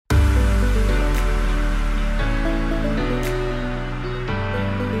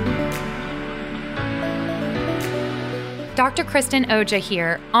Dr. Kristen Oja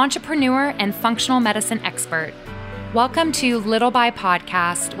here, entrepreneur and functional medicine expert. Welcome to Little by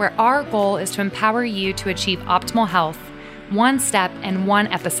Podcast, where our goal is to empower you to achieve optimal health, one step and one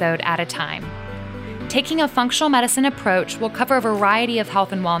episode at a time. Taking a functional medicine approach will cover a variety of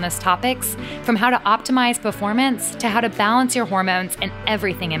health and wellness topics, from how to optimize performance to how to balance your hormones and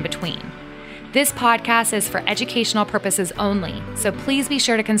everything in between. This podcast is for educational purposes only, so please be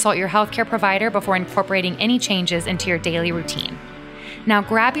sure to consult your healthcare provider before incorporating any changes into your daily routine. Now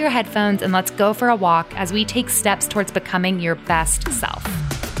grab your headphones and let's go for a walk as we take steps towards becoming your best self.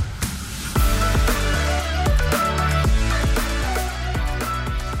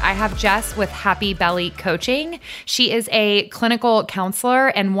 I have Jess with Happy Belly Coaching. She is a clinical counselor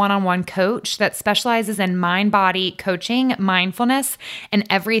and one-on-one coach that specializes in mind-body coaching, mindfulness, and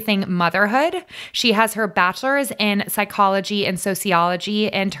everything motherhood. She has her bachelor's in psychology and sociology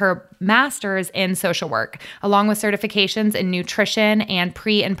and her master's in social work, along with certifications in nutrition and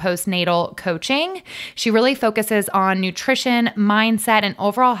pre- and postnatal coaching. She really focuses on nutrition, mindset, and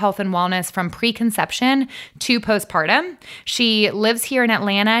overall health and wellness from preconception to postpartum. She lives here in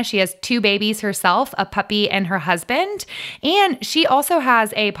Atlanta. She has 2 babies herself, a puppy and her husband. And she also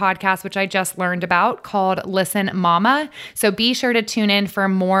has a podcast, which I just learned about, called Listen Mama. So be sure to tune in for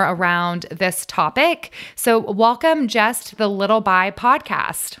more around this topic. So welcome, Jess, to the Little by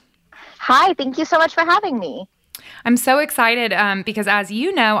Podcast. Hi, thank you so much for having me. I'm so excited because, as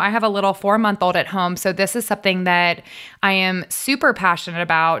you know, I have a little 4-month-old at home. So this is something that I am super passionate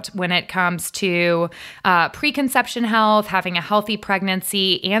about when it comes to preconception health, having a healthy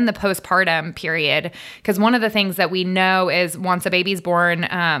pregnancy, and the postpartum period. Because one of the things that we know is once a baby's born,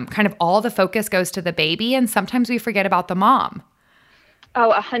 kind of all the focus goes to the baby, and sometimes we forget about the mom.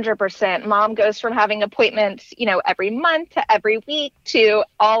 Oh, 100%. Mom goes from having appointments, every month to every week to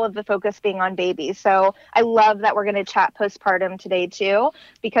all of the focus being on baby. So I love that we're going to chat postpartum today too,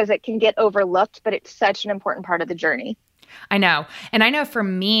 because it can get overlooked, but it's such an important part of the journey. I know. And I know for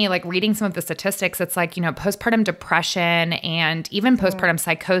me, like reading some of the statistics, it's like, postpartum depression and even postpartum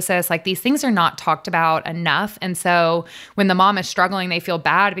psychosis, like these things are not talked about enough. And so when the mom is struggling, they feel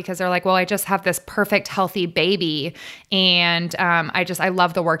bad because they're like, well, I just have this perfect, healthy baby. And I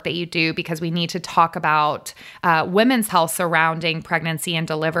love the work that you do because we need to talk about women's health surrounding pregnancy and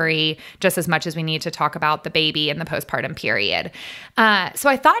delivery just as much as we need to talk about the baby and the postpartum period. So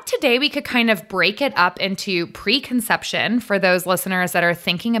I thought today we could kind of break it up into preconception for those listeners that are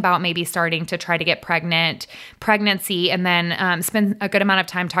thinking about maybe starting to try to get pregnancy, and then spend a good amount of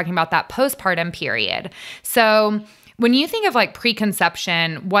time talking about that postpartum period. So when you think of like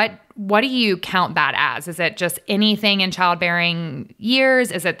preconception, what do you count that as? Is it just anything in childbearing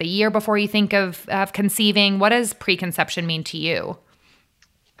years? Is it the year before you think of conceiving? What does preconception mean to you?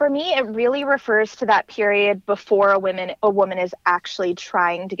 For me, it really refers to that period before a woman is actually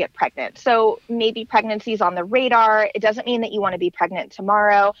trying to get pregnant. So maybe pregnancy is on the radar. It doesn't mean that you want to be pregnant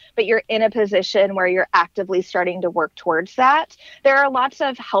tomorrow, but you're in a position where you're actively starting to work towards that. There are lots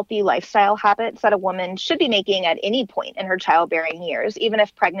of healthy lifestyle habits that a woman should be making at any point in her childbearing years, even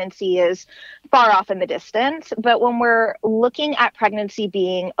if pregnancy is far off in the distance. But when we're looking at pregnancy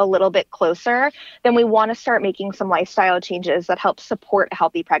being a little bit closer, then we want to start making some lifestyle changes that help support a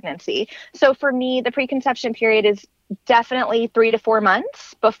healthy pregnancy. So for me, the preconception period is definitely 3 to 4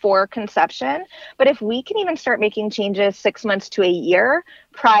 months before conception. But if we can even start making changes 6 months to a year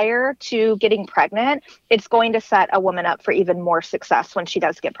prior to getting pregnant, it's going to set a woman up for even more success when she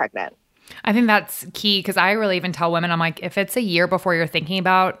does get pregnant. I think that's key because I really even tell women, I'm like, if it's a year before you're thinking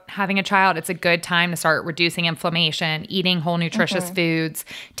about having a child, it's a good time to start reducing inflammation, eating whole nutritious foods,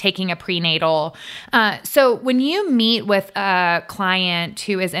 taking a prenatal. So when you meet with a client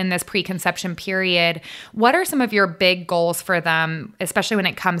who is in this preconception period, what are some of your big goals for them, especially when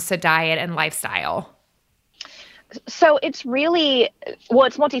it comes to diet and lifestyle? So it's really,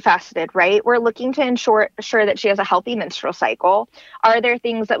 it's multifaceted, right? We're looking to ensure that she has a healthy menstrual cycle. Are there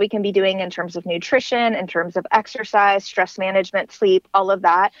things that we can be doing in terms of nutrition, in terms of exercise, stress management, sleep, all of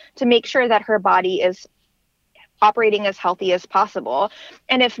that, to make sure that her body is operating as healthy as possible?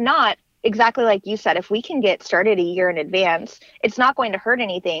 And if not, exactly like you said, if we can get started a year in advance, it's not going to hurt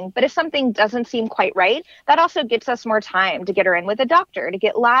anything. But if something doesn't seem quite right, that also gets us more time to get her in with a doctor, to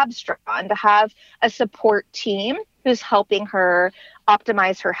get labs drawn, to have a support team who's helping her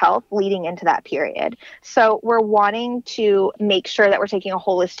optimize her health leading into that period. So we're wanting to make sure that we're taking a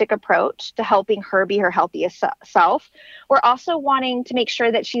holistic approach to helping her be her healthiest self. We're also wanting to make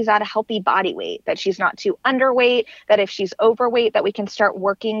sure that she's at a healthy body weight, that she's not too underweight, that if she's overweight, that we can start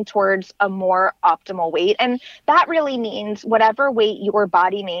working towards a more optimal weight. And that really means whatever weight your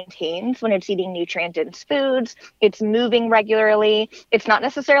body maintains when it's eating nutrient-dense foods, it's moving regularly. It's not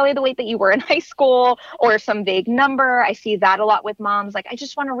necessarily the weight that you were in high school or some vague number. I see that a lot with moms. Like, I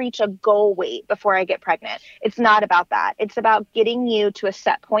just want to reach a goal weight before I get pregnant. It's not about that. It's about getting you to a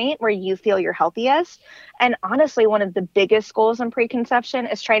set point where you feel your healthiest. And honestly, one of the biggest goals in preconception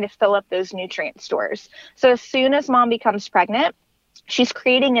is trying to fill up those nutrient stores. So as soon as mom becomes pregnant, she's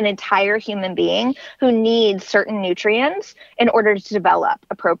creating an entire human being who needs certain nutrients in order to develop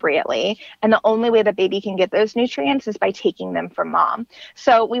appropriately. And the only way that baby can get those nutrients is by taking them from mom.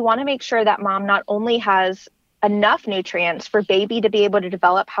 So we want to make sure that mom not only has enough nutrients for baby to be able to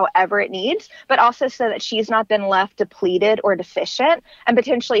develop however it needs, but also so that she's not been left depleted or deficient and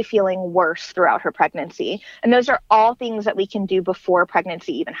potentially feeling worse throughout her pregnancy. And those are all things that we can do before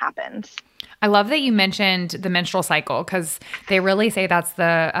pregnancy even happens. I love that you mentioned the menstrual cycle, because they really say that's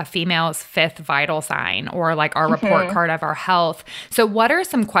a female's fifth vital sign, or like our report card of our health. So what are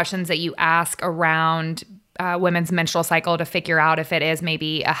some questions that you ask around women's menstrual cycle to figure out if it is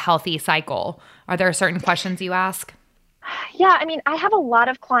maybe a healthy cycle? Are there certain questions you ask? Yeah, I mean, I have a lot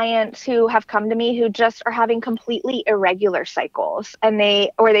of clients who have come to me who just are having completely irregular cycles, and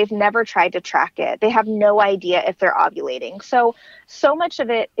they've never tried to track it. They have no idea if they're ovulating. So much of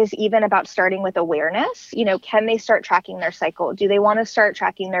it is even about starting with awareness. You know, can they start tracking their cycle? Do they want to start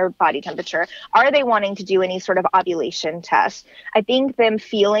tracking their body temperature? Are they wanting to do any sort of ovulation test? I think them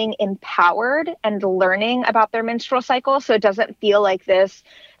feeling empowered and learning about their menstrual cycle, so it doesn't feel like this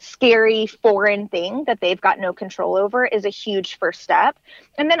scary foreign thing that they've got no control over, is a huge first step.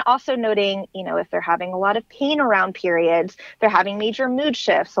 And then also noting, you know, if they're having a lot of pain around periods, they're having major mood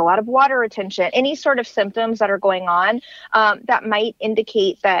shifts, a lot of water retention, any sort of symptoms that are going on that might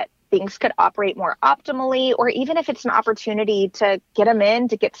indicate that things could operate more optimally, or even if it's an opportunity to get them in,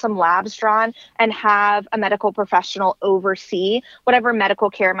 to get some labs drawn and have a medical professional oversee whatever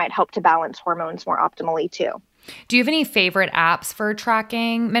medical care might help to balance hormones more optimally too. Do you have any favorite apps for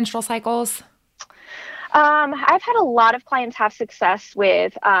tracking menstrual cycles? I've had a lot of clients have success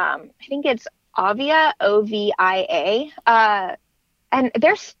with, I think it's Ovia, OVIA. And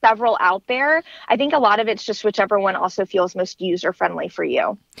there's several out there. I think a lot of it's just whichever one also feels most user-friendly for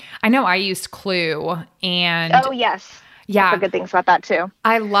you. I know I used Clue, and oh, yes. Yeah. Good things about that too.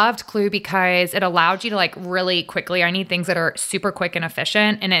 I loved Clue because it allowed you to like really quickly, I need things that are super quick and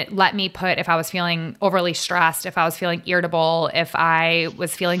efficient. And it let me put, if I was feeling overly stressed, if I was feeling irritable, if I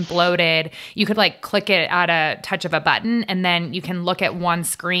was feeling bloated, you could like click it at a touch of a button. And then you can look at one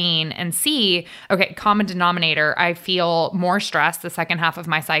screen and see, okay, common denominator, I feel more stressed the second half of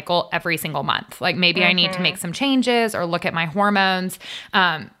my cycle every single month. Like maybe I need to make some changes or look at my hormones.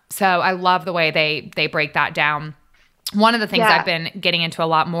 So I love the way they break that down. One of the things I've been getting into a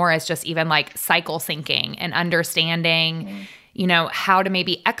lot more is just even like cycle syncing and understanding, you know, how to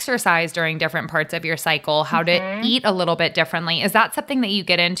maybe exercise during different parts of your cycle, how to eat a little bit differently. Is that something that you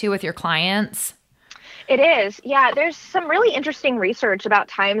get into with your clients? It is. Yeah, there's some really interesting research about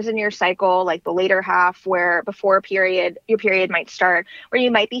times in your cycle, like the later half where before your period might start, where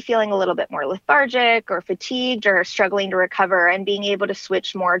you might be feeling a little bit more lethargic or fatigued or struggling to recover, and being able to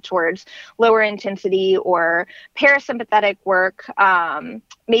switch more towards lower intensity or parasympathetic work,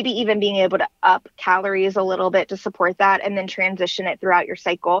 maybe even being able to up calories a little bit to support that and then transition it throughout your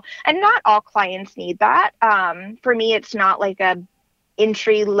cycle. And not all clients need that. For me, it's not like a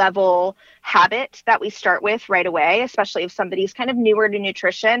entry-level habit that we start with right away, especially if somebody's kind of newer to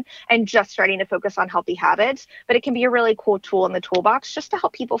nutrition and just starting to focus on healthy habits. But it can be a really cool tool in the toolbox just to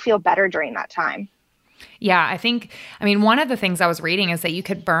help people feel better during that time. Yeah, I mean, one of the things I was reading is that you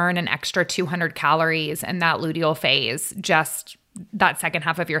could burn an extra 200 calories in that luteal phase, just that second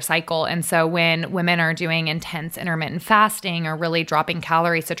half of your cycle. And so when women are doing intense intermittent fasting or really dropping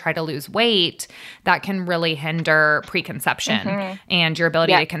calories to try to lose weight, that can really hinder preconception and your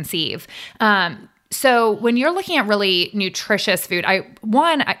ability to conceive. So when you're looking at really nutritious food,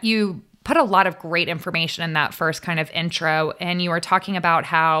 you put a lot of great information in that first kind of intro, and you were talking about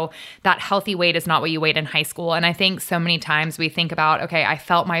how that healthy weight is not what you weighed in high school. And I think so many times we think about, okay, I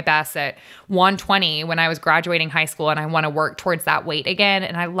felt my best at 120 when I was graduating high school, and I want to work towards that weight again.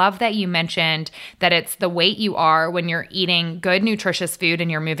 And I love that you mentioned that it's the weight you are when you're eating good, nutritious food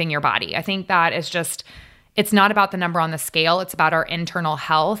and you're moving your body. I think that is just it's not about the number on the scale. It's about our internal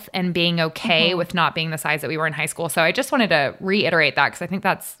health and being okay with not being the size that we were in high school. So I just wanted to reiterate that because I think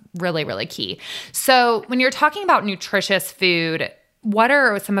that's really, really key. So when you're talking about nutritious food, what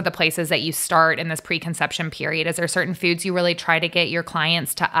are some of the places that you start in this preconception period? Is there certain foods you really try to get your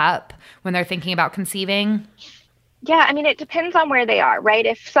clients to up when they're thinking about conceiving? Yeah, I mean, it depends on where they are, right?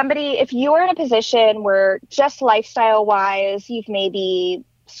 If you're in a position where just lifestyle wise, you've maybe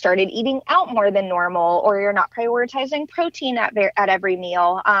started eating out more than normal, or you're not prioritizing protein at every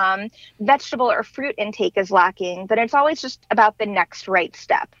meal, vegetable or fruit intake is lacking, then it's always just about the next right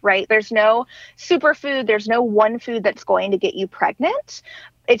step, right? There's no superfood. There's no one food that's going to get you pregnant.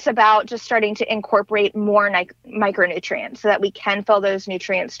 It's about just starting to incorporate more micronutrients so that we can fill those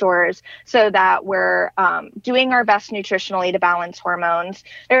nutrient stores so that we're doing our best nutritionally to balance hormones.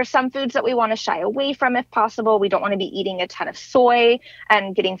 There are some foods that we want to shy away from if possible. We don't want to be eating a ton of soy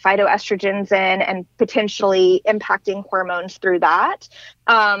and getting phytoestrogens in and potentially impacting hormones through that.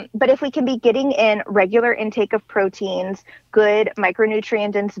 But if we can be getting in regular intake of proteins, good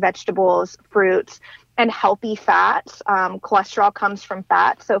micronutrient dense vegetables, fruits, and healthy fats. Cholesterol comes from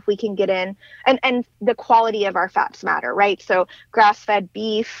fat. So if we can get in, and the quality of our fats matter, right? So grass-fed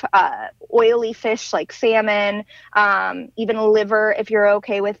beef, oily fish like salmon, even liver, if you're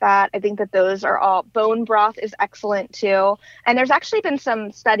okay with that. I think that those are all, bone broth is excellent too. And there's actually been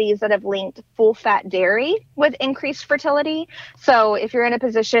some studies that have linked full fat dairy with increased fertility. So if you're in a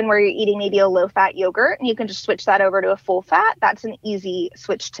position where you're eating maybe a low fat yogurt and you can just switch that over to a full fat, that's an easy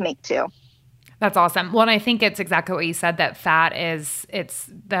switch to make too. That's awesome. Well, and I think it's exactly what you said, that fat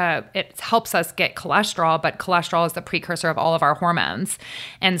it helps us get cholesterol, but cholesterol is the precursor of all of our hormones.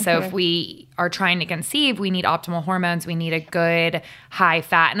 And so if we are trying to conceive, we need optimal hormones. We need a good high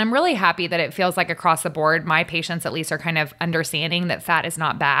fat. And I'm really happy that it feels like across the board, my patients at least are kind of understanding that fat is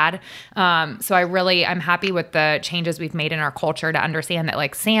not bad. So I'm happy with the changes we've made in our culture to understand that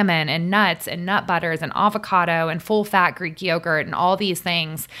like salmon and nuts and nut butters and avocado and full fat Greek yogurt and all these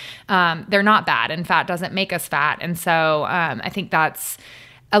things, they're not bad, and fat doesn't make us fat. And so I think that's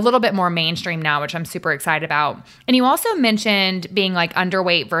a little bit more mainstream now, which I'm super excited about. And you also mentioned being like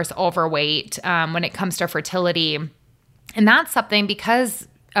underweight versus overweight when it comes to fertility. And that's something, because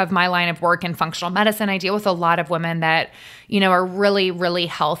of my line of work in functional medicine, I deal with a lot of women that, are really, really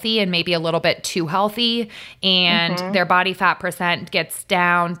healthy and maybe a little bit too healthy. And their body fat percent gets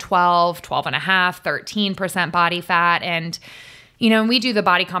down 12.5, 13% body fat. And when we do the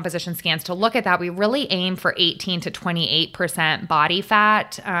body composition scans to look at that, we really aim for 18 to 28% body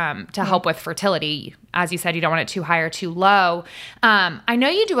fat to help with fertility. As you said, you don't want it too high or too low. I know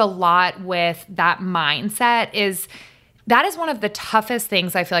you do a lot with that mindset. That is one of the toughest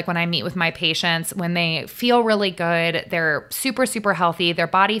things I feel like when I meet with my patients, when they feel really good, they're super, super healthy, their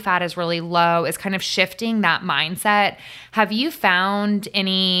body fat is really low, is kind of shifting that mindset. Have you found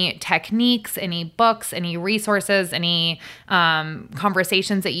any techniques, any books, any resources, any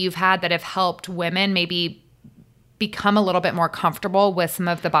conversations that you've had that have helped women maybe become a little bit more comfortable with some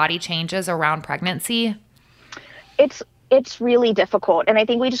of the body changes around pregnancy? It's really difficult. And I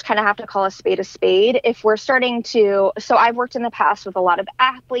think we just kind of have to call a spade. If we're starting to, so I've worked in the past with a lot of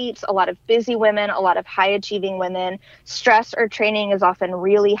athletes, a lot of busy women, a lot of high achieving women. Stress or training is often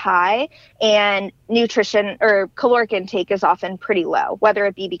really high, and nutrition or caloric intake is often pretty low, whether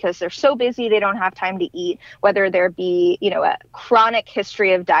it be because they're so busy they don't have time to eat, whether there be, a chronic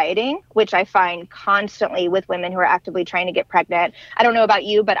history of dieting, which I find constantly with women who are actively trying to get pregnant. I don't know about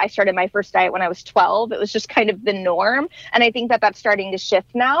you, but I started my first diet when I was 12. It was just kind of the norm. And I think that that's starting to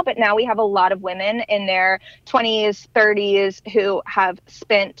shift now. But now we have a lot of women in their 20s, 30s who have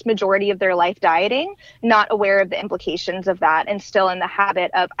spent majority of their life dieting, not aware of the implications of that, and still in the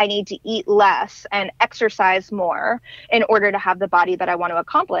habit of, I need to eat less and exercise more in order to have the body that I want to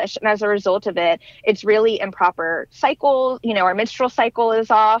accomplish. And as a result of it, it's really improper cycle. Our menstrual cycle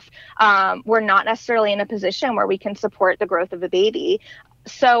is off. We're not necessarily in a position where we can support the growth of a baby.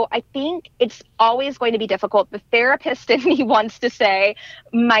 So I think it's always going to be difficult. The therapist in me wants to say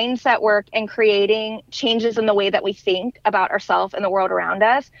mindset work and creating changes in the way that we think about ourselves and the world around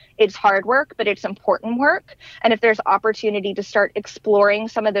us. It's hard work, but it's important work. And if there's opportunity to start exploring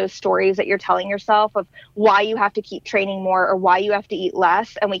some of those stories that you're telling yourself of why you have to keep training more or why you have to eat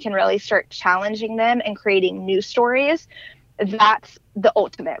less, and we can really start challenging them and creating new stories, that's the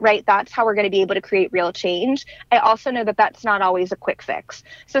ultimate, right? That's how we're going to be able to create real change. I also know that that's not always a quick fix.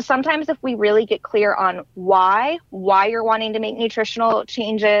 So sometimes if we really get clear on why you're wanting to make nutritional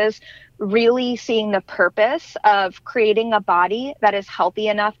changes, really seeing the purpose of creating a body that is healthy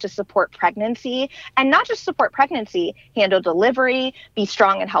enough to support pregnancy, and not just support pregnancy, handle delivery, be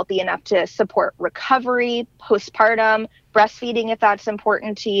strong and healthy enough to support recovery, postpartum, breastfeeding if that's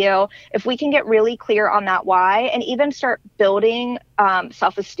important to you. If we can get really clear on that why, and even start building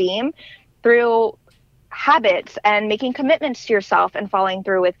self-esteem through habits and making commitments to yourself and following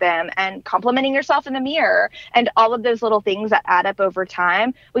through with them and complimenting yourself in the mirror and all of those little things that add up over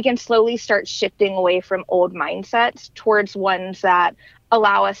time, we can slowly start shifting away from old mindsets towards ones that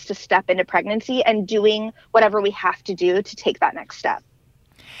allow us to step into pregnancy and doing whatever we have to do to take that next step.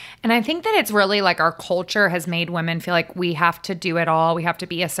 And I think that it's really like our culture has made women feel like we have to do it all. We have to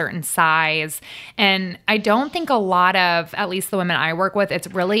be a certain size. And I don't think a lot of, at least the women I work with, it's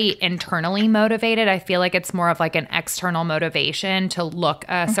really internally motivated. I feel like it's more of like an external motivation to look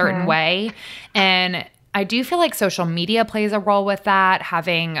a certain way. And I do feel like social media plays a role with that,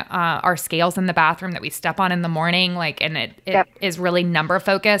 having our scales in the bathroom that we step on in the morning, like, and it is really number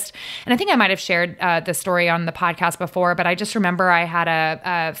focused. And I think I might have shared the story on the podcast before, but I just remember I had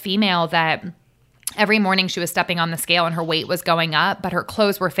a female that every morning she was stepping on the scale and her weight was going up, but her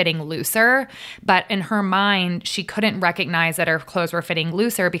clothes were fitting looser. But in her mind, she couldn't recognize that her clothes were fitting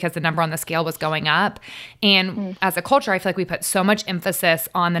looser because the number on the scale was going up. And as a culture, I feel like we put so much emphasis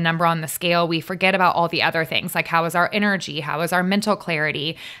on the number on the scale, we forget about all the other things, like how is our energy? How is our mental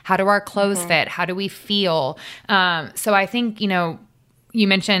clarity? How do our clothes fit? How do we feel? So I think, you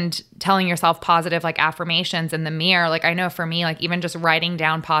mentioned telling yourself positive like affirmations in the mirror. Like I know for me, like even just writing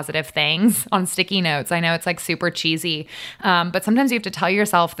down positive things on sticky notes, I know it's like super cheesy. But sometimes you have to tell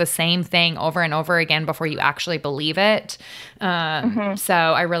yourself the same thing over and over again before you actually believe it. So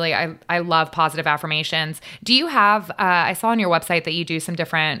I love positive affirmations. Do you have, I saw on your website that you do some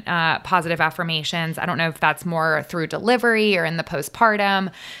different positive affirmations. I don't know if that's more through delivery or in the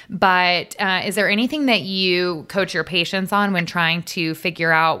postpartum, but is there anything that you coach your patients on when trying to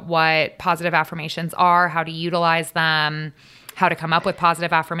figure out what positive affirmations are, how to utilize them, how to come up with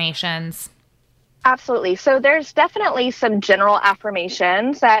positive affirmations? Absolutely. So there's definitely some general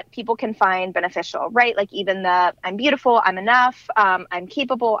affirmations that people can find beneficial, right? Like even the I'm beautiful, I'm enough, I'm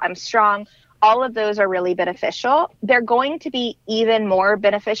capable, I'm strong. All of those are really beneficial. They're going to be even more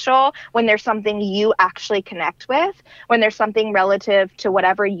beneficial when there's something you actually connect with, when there's something relative to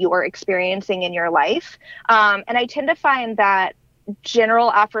whatever you're experiencing in your life. And I tend to find that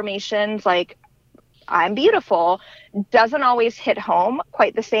general affirmations like I'm beautiful doesn't always hit home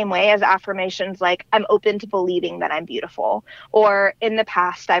quite the same way as affirmations like I'm open to believing that I'm beautiful, or in the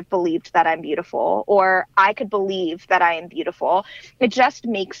past I've believed that I'm beautiful, or I could believe that I am beautiful. It just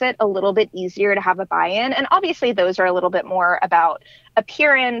makes it a little bit easier to have a buy-in. And obviously those are a little bit more about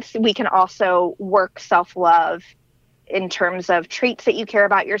appearance. We can also work self-love in terms of traits that you care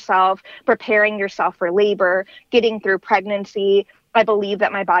about yourself, preparing yourself for labor, getting through pregnancy. I believe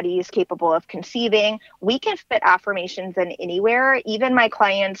that my body is capable of conceiving. We can fit affirmations in anywhere. Even my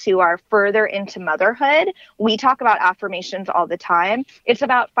clients who are further into motherhood, we talk about affirmations all the time. It's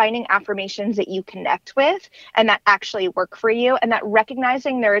about finding affirmations that you connect with and that actually work for you, and that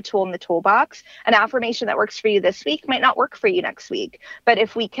recognizing they're a tool in the toolbox. An affirmation that works for you this week might not work for you next week. But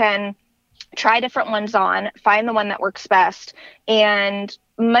if we can try different ones on, find the one that works best. And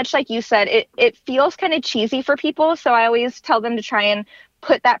much like you said, it feels kind of cheesy for people. So I always tell them to try and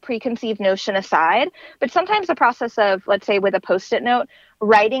put that preconceived notion aside. But sometimes the process of, let's say with a Post-it note,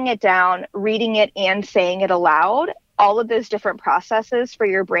 writing it down, reading it and saying it aloud, all of those different processes for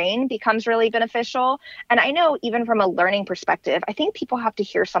your brain becomes really beneficial. And I know even from a learning perspective, I think people have to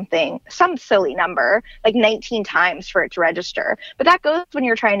hear some silly number, like 19 times for it to register. But that goes when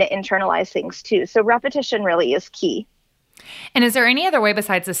you're trying to internalize things too. So repetition really is key. And is there any other way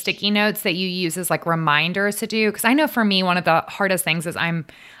besides the sticky notes that you use as like reminders to do? Because I know for me, one of the hardest things is I'm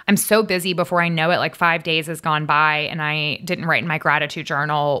so busy before I know it, like 5 days has gone by and I didn't write in my gratitude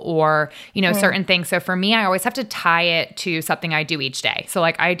journal or, certain things. So for me, I always have to tie it to something I do each day. So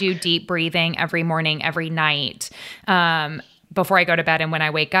like I do deep breathing every morning, every night, before I go to bed and when I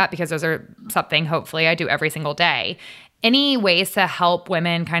wake up, because those are something hopefully I do every single day. Any ways to help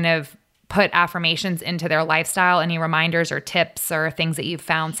women kind of put affirmations into their lifestyle? Any reminders or tips or things that you've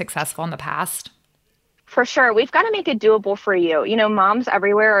found successful in the past? For sure. We've got to make it doable for you. Moms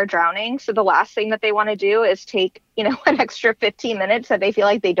everywhere are drowning. So the last thing that they want to do is take, an extra 15 minutes that they feel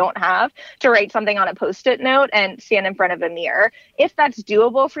like they don't have to write something on a Post-it note and stand in front of a mirror. If that's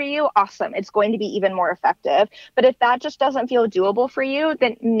doable for you, awesome. It's going to be even more effective. But if that just doesn't feel doable for you,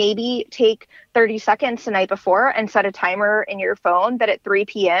 then maybe take 30 seconds the night before and set a timer in your phone that at 3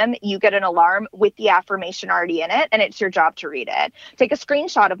 p.m. you get an alarm with the affirmation already in it, and it's your job to read it. Take a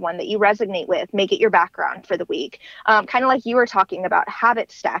screenshot of one that you resonate with, make it your background for the week. Kind of like you were talking about,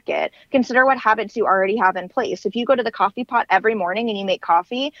 habit stack it. Consider what habits you already have in place. If you go to the coffee pot every morning and you make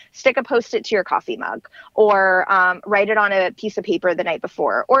coffee, stick a Post-it to your coffee mug, or write it on a piece of paper the night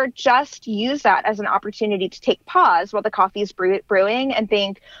before, or just use that as an opportunity to take pause while the coffee is brewing and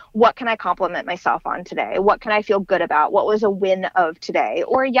think, what can I compliment myself on today? What can I feel good about? What was a win of today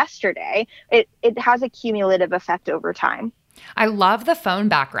or yesterday? It has a cumulative effect over time. I love the phone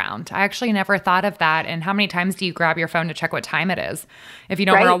background. I actually never thought of that. And how many times do you grab your phone to check what time it is? If you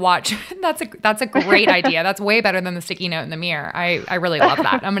don't wear a watch, that's a great idea. That's way better than the sticky note in the mirror. I really love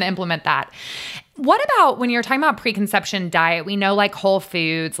that. I'm going to implement that. What about when you're talking about preconception diet? We know like whole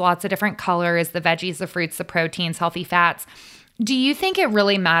foods, lots of different colors, the veggies, the fruits, the proteins, healthy fats. Do you think it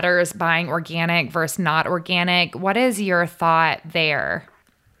really matters buying organic versus not organic? What is your thought there?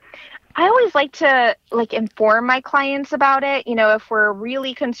 I always like to inform my clients about it. If we're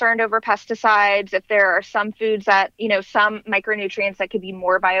really concerned over pesticides, if there are some foods that, some micronutrients that could be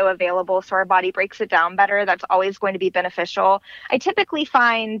more bioavailable so our body breaks it down better, that's always going to be beneficial. I typically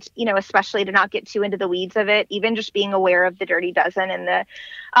find, especially to not get too into the weeds of it, even just being aware of the Dirty Dozen and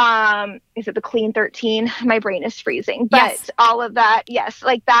the, is it the Clean 13? My brain is freezing, but yes. All of that, yes,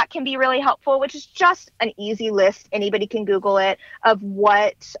 like that can be really helpful, which is just an easy list. Anybody can Google it of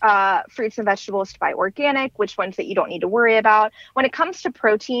what, fruits and vegetables to buy organic, which ones that you don't need to worry about. When it comes to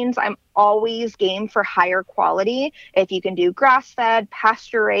proteins, I'm always game for higher quality. If you can do grass-fed,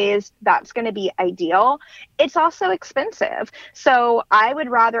 pasture-raised, that's going to be ideal. It's also expensive. So I would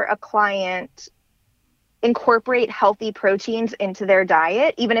rather a client incorporate healthy proteins into their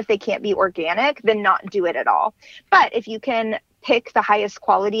diet, even if they can't be organic, than not do it at all. But if you can pick the highest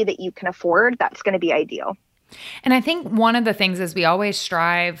quality that you can afford, that's going to be ideal. And I think one of the things is we always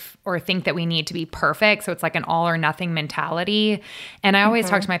strive or think that we need to be perfect. So it's like an all or nothing mentality. And I always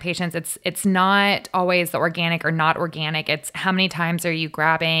talk to my patients, it's not always the organic or not organic. It's how many times are you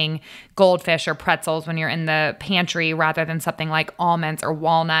grabbing goldfish or pretzels when you're in the pantry rather than something like almonds or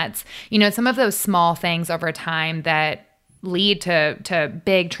walnuts. Some of those small things over time that lead to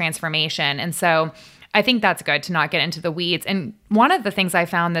big transformation. And so I think that's good to not get into the weeds. And one of the things I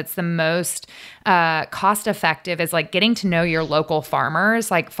found that's the most cost effective is like getting to know your local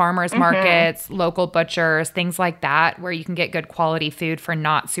farmers, like farmers markets, local butchers, things like that, where you can get good quality food for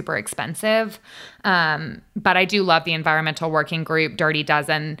not super expensive. But I do love the Environmental Working Group, Dirty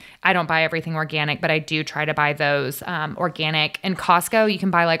Dozen. I don't buy everything organic, but I do try to buy those organic. In Costco, you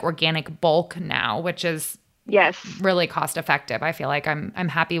can buy like organic bulk now, which is really cost effective. I feel like I'm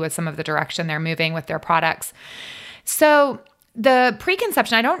happy with some of the direction they're moving with their products. So the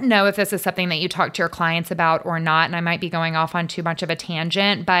preconception, I don't know if this is something that you talk to your clients about or not, and I might be going off on too much of a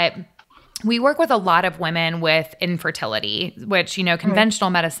tangent, but we work with a lot of women with infertility, which,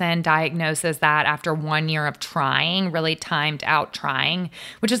 conventional medicine diagnoses that after 1 year of trying, really timed out trying,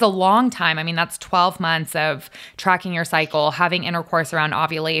 which is a long time. I mean, that's 12 months of tracking your cycle, having intercourse around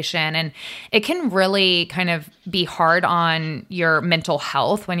ovulation. And it can really kind of be hard on your mental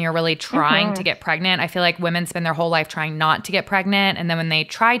health when you're really trying to get pregnant. I feel like women spend their whole life trying not to get pregnant. And then when they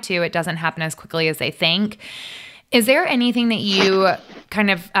try to, it doesn't happen as quickly as they think. Is there anything that you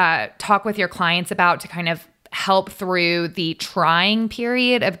kind of talk with your clients about to kind of help through the trying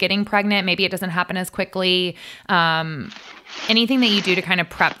period of getting pregnant? Maybe it doesn't happen as quickly. Anything that you do to kind of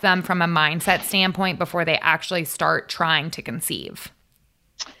prep them from a mindset standpoint before they actually start trying to conceive?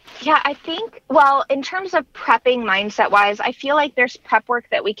 Yeah, I think, in terms of prepping mindset-wise, I feel like there's prep work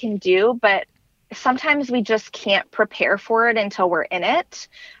that we can do, but sometimes we just can't prepare for it until we're in it,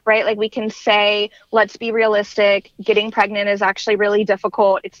 right? Like we can say, let's be realistic. Getting pregnant is actually really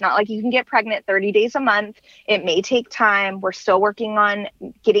difficult. It's not like you can get pregnant 30 days a month. It may take time. We're still working on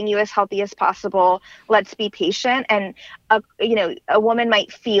getting you as healthy as possible. Let's be patient. And, a woman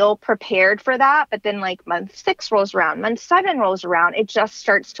might feel prepared for that, but then like month 6 rolls around, month 7 rolls around, it just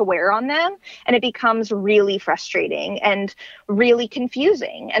starts to wear on them. And it becomes really frustrating and really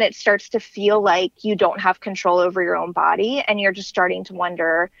confusing. And it starts to feel like you don't have control over your own body. And you're just starting to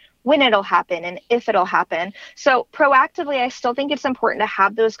wonder, when it'll happen and if it'll happen. So proactively, I still think it's important to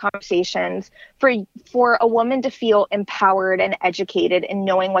have those conversations for a woman to feel empowered and educated in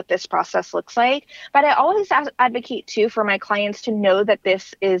knowing what this process looks like. But I always advocate too for my clients to know that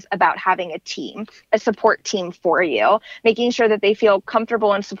this is about having a team, a support team for you, making sure that they feel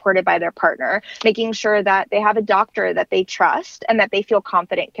comfortable and supported by their partner, making sure that they have a doctor that they trust and that they feel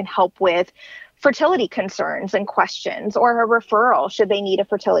confident can help with fertility concerns and questions, or a referral should they need a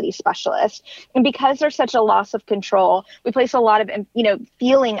fertility specialist. And because there's such a loss of control, we place a lot of,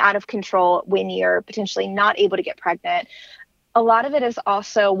 feeling out of control when you're potentially not able to get pregnant. A lot of it is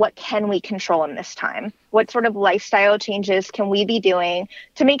also, what can we control in this time? What sort of lifestyle changes can we be doing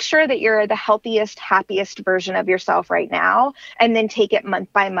to make sure that you're the healthiest, happiest version of yourself right now, and then take it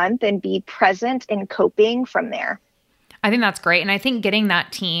month by month and be present in coping from there. I think that's great. And I think getting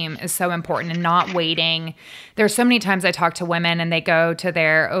that team is so important and not waiting. There's so many times I talk to women and they go to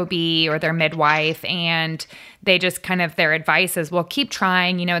their OB or their midwife and they just their advice is, well, keep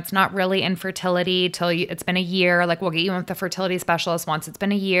trying. It's not really infertility till it's been a year. Like, we'll get you in with a fertility specialist once it's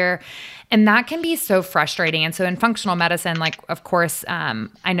been a year. And that can be so frustrating. And so in functional medicine, like, of course,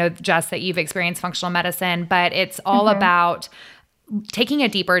 I know, Jess, that you've experienced functional medicine, but it's all about taking a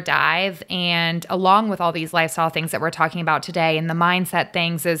deeper dive, and along with all these lifestyle things that we're talking about today and the mindset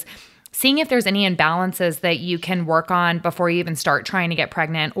things, is seeing if there's any imbalances that you can work on before you even start trying to get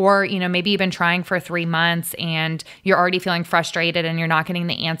pregnant, or, maybe you've been trying for 3 months and you're already feeling frustrated and you're not getting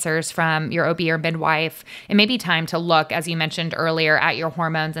the answers from your OB or midwife. It may be time to look, as you mentioned earlier, at your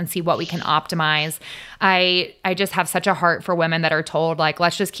hormones and see what we can optimize. I just have such a heart for women that are told, like,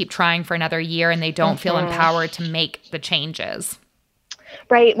 let's just keep trying for another year, and they don't feel empowered to make the changes.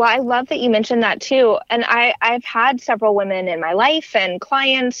 Right. Well, I love that you mentioned that too. And I've had several women in my life and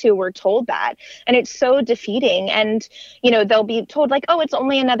clients who were told that. And it's so defeating. And, they'll be told like, oh, it's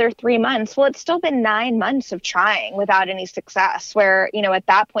only another 3 months. Well, it's still been 9 months of trying without any success, where, at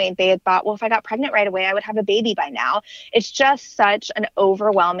that point they had thought, well, if I got pregnant right away, I would have a baby by now. It's just such an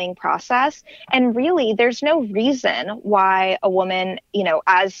overwhelming process. And really, there's no reason why a woman,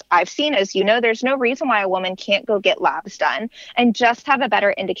 as I've seen, as there's no reason why a woman can't go get labs done and just have a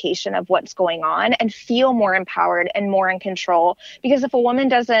better indication of what's going on and feel more empowered and more in control. Because if a woman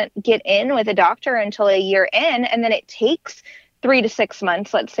doesn't get in with a doctor until a year in, and then it takes 3 to 6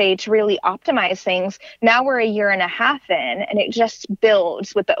 months, let's say, to really optimize things, now we're a year and a half in, and it just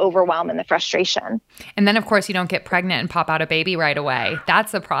builds with the overwhelm and the frustration. And then, of course, you don't get pregnant and pop out a baby right away.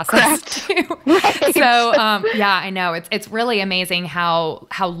 That's a process too. Right. So, yeah, I know. It's really amazing how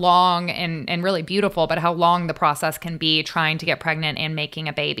long and really beautiful, but how long the process can be trying to get pregnant and making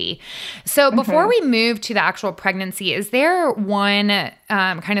a baby. So before we move to the actual pregnancy, is there one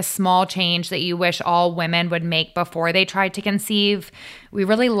kind of small change that you wish all women would make before they try to conceive? We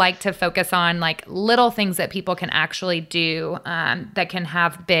really like to focus on like little things that people can actually do that can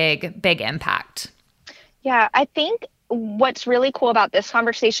have big impact. Yeah, I think what's really cool about this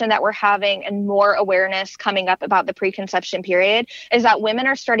conversation that we're having and more awareness coming up about the preconception period is that women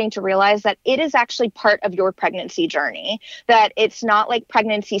are starting to realize that it is actually part of your pregnancy journey, that it's not like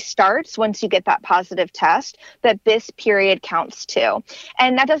pregnancy starts once you get that positive test, that this period counts too.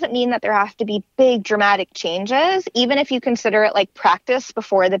 And that doesn't mean that there have to be big dramatic changes. Even if you consider it like practice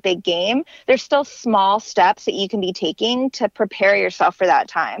before the big game, there's still small steps that you can be taking to prepare yourself for that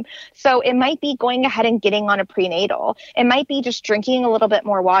time. So it might be going ahead and getting on a prenatal. It might be just drinking a little bit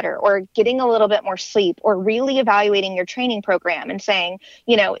more water or getting a little bit more sleep, or really evaluating your training program and saying,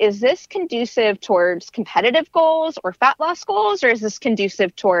 is this conducive towards competitive goals or fat loss goals, or is this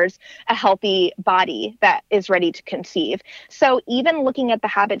conducive towards a healthy body that is ready to conceive? So even looking at the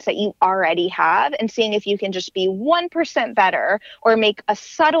habits that you already have and seeing if you can just be 1% better or make a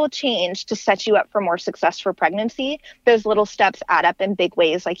subtle change to set you up for more success for pregnancy, those little steps add up in big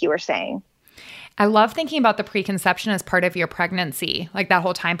ways, like you were saying. I love thinking about the preconception as part of your pregnancy, like that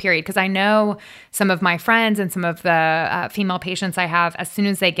whole time period, because I know some of my friends and some of the female patients I have, as soon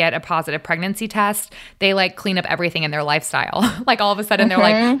as they get a positive pregnancy test, they like clean up everything in their lifestyle. Like all of a sudden they're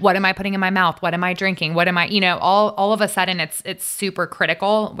like, what am I putting in my mouth? What am I drinking? What am I, all of a sudden it's super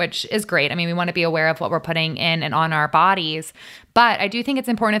critical, which is great. I mean, we want to be aware of what we're putting in and on our bodies. But I do think it's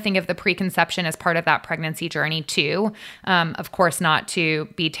important to think of the preconception as part of that pregnancy journey too. Of course, not to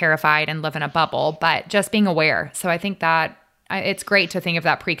be terrified and live in a bubble, but just being aware. So I think that it's great to think of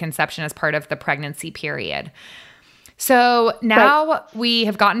that preconception as part of the pregnancy period. So now we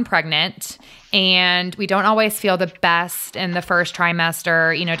have gotten pregnant and we don't always feel the best in the first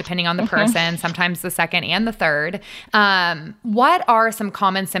trimester, depending on the person, sometimes the second and the third. What are some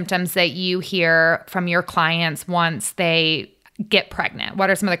common symptoms that you hear from your clients once they get pregnant? What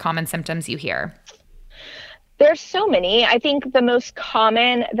are some of the common symptoms you hear? There's so many. I think the most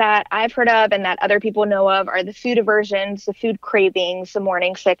common that I've heard of and that other people know of are the food aversions, the food cravings, the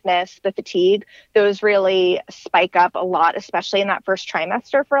morning sickness, the fatigue. Those really spike up a lot, especially in that first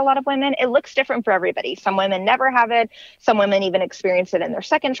trimester for a lot of women. It looks different for everybody. Some women never have it. Some women even experience it in their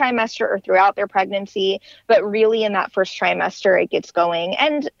second trimester or throughout their pregnancy. But really in that first trimester, it gets going.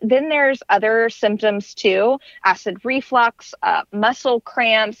 And then there's other symptoms too, acid reflux, muscle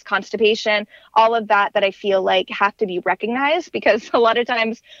cramps, constipation, all of that I feel like have to be recognized, because a lot of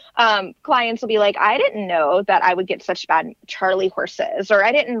times clients will be like, I didn't know that I would get such bad Charlie horses, or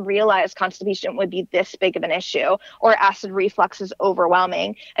I didn't realize constipation would be this big of an issue, or acid reflux is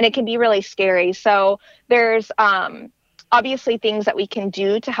overwhelming, and it can be really scary. So there's obviously things that we can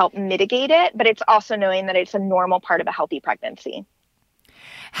do to help mitigate it, but it's also knowing that it's a normal part of a healthy pregnancy.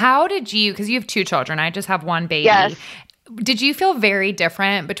 How did you, because you have 2 children, I just have 1 baby. Yes. Did you feel very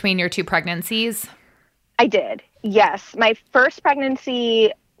different between your 2 pregnancies? I did. Yes. My first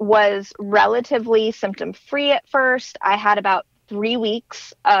pregnancy was relatively symptom-free at first. I had about 3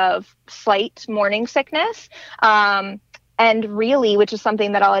 weeks of slight morning sickness. And really, which is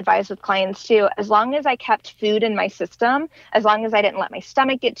something that I'll advise with clients too, as long as I kept food in my system, as long as I didn't let my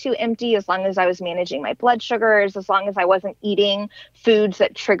stomach get too empty, as long as I was managing my blood sugars, as long as I wasn't eating foods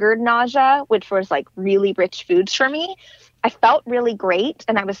that triggered nausea, which was like really rich foods for me, I felt really great.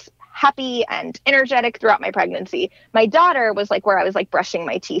 And I was happy and energetic throughout my pregnancy. My daughter was like where I was like brushing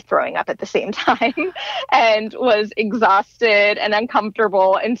my teeth, throwing up at the same time, and was exhausted and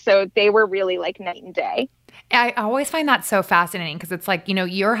uncomfortable. And so they were really like night and day. I always find that so fascinating, because it's like,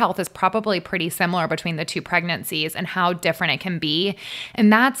 your health is probably pretty similar between the 2 pregnancies and how different it can be.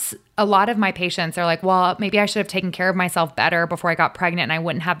 And that's a lot of my patients are like, well, maybe I should have taken care of myself better before I got pregnant and I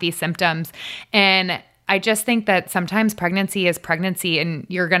wouldn't have these symptoms. And I just think that sometimes pregnancy is pregnancy, and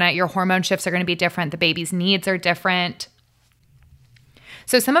your hormone shifts are going to be different. The baby's needs are different.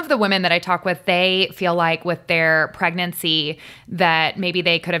 So some of the women that I talk with, they feel like with their pregnancy that maybe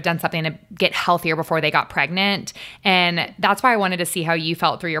they could have done something to get healthier before they got pregnant. And that's why I wanted to see how you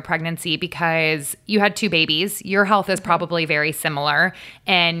felt through your pregnancy, because you had 2 babies. Your health is probably very similar.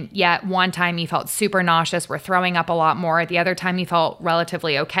 And yet one time you felt super nauseous, were throwing up a lot more. The other time you felt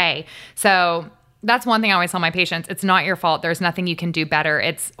relatively okay. So that's one thing I always tell my patients. It's not your fault. There's nothing you can do better.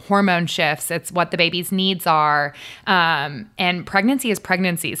 It's hormone shifts. It's what the baby's needs are. And pregnancy is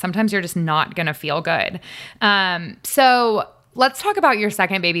pregnancy. Sometimes you're just not going to feel good. So let's talk about your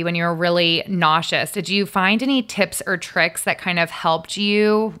second baby when you were really nauseous. Did you find any tips or tricks that kind of helped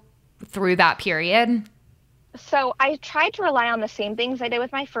you through that period? So I tried to rely on the same things I did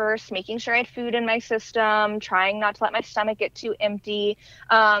with my first, making sure I had food in my system, trying not to let my stomach get too empty.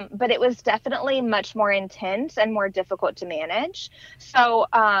 But it was definitely much more intense and more difficult to manage. So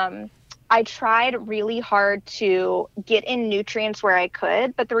I tried really hard to get in nutrients where I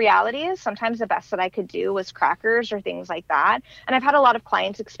could, but the reality is sometimes the best that I could do was crackers or things like that. And I've had a lot of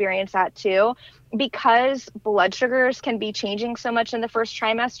clients experience that too. Because blood sugars can be changing so much in the first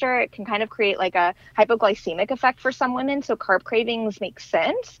trimester, it can kind of create like a hypoglycemic effect for some women. So carb cravings make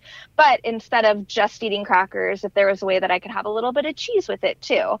sense. But instead of just eating crackers, if there was a way that I could have a little bit of cheese with it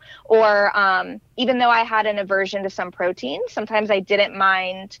too, or even though I had an aversion to some proteins, sometimes I didn't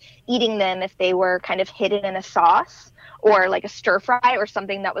mind eating them if they were kind of hidden in a sauce, or like a stir fry or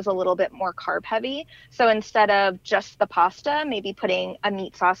something that was a little bit more carb heavy. So instead of just the pasta, maybe putting a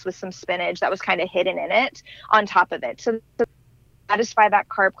meat sauce with some spinach that was kind of hidden in it on top of it. So to satisfy that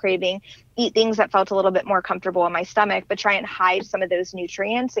carb craving, eat things that felt a little bit more comfortable in my stomach, but try and hide some of those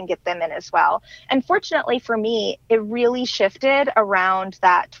nutrients and get them in as well. And fortunately for me, it really shifted around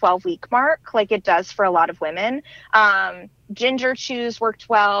that 12-week mark, like it does for a lot of women. Ginger chews worked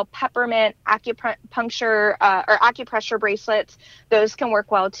well, peppermint, acupuncture, or acupressure bracelets, those can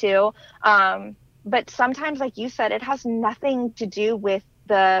work well too. But sometimes, like you said, it has nothing to do with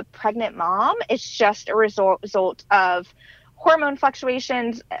the pregnant mom. It's just a result of hormone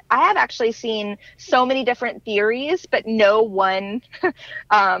fluctuations. I have actually seen so many different theories, but no one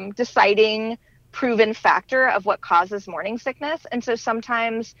deciding proven factor of what causes morning sickness. And so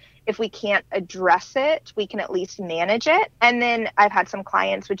sometimes if we can't address it, we can at least manage it. And then I've had some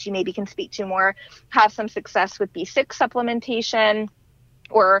clients, which you maybe can speak to more, have some success with B6 supplementation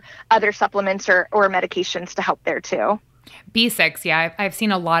or other supplements or medications to help there too. B6, yeah, I've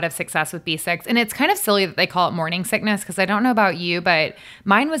seen a lot of success with B6. And it's kind of silly that they call it morning sickness, because I don't know about you, but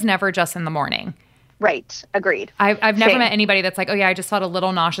mine was never just in the morning. Right. Agreed. I've never Same. met anybody that's like, oh yeah, I just felt a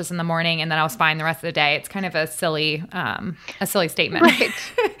little nauseous in the morning and then I was fine the rest of the day. It's kind of a silly statement. Right.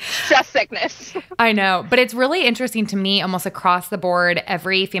 Just sickness. I know, but it's really interesting to me. Almost across the board,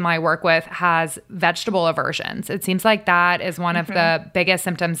 every female I work with has vegetable aversions. It seems like that is one of the biggest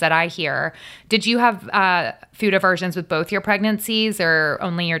symptoms that I hear. Did you have food aversions with both your pregnancies or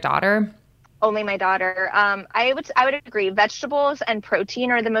only your daughter? Only my daughter. I would agree. Vegetables and protein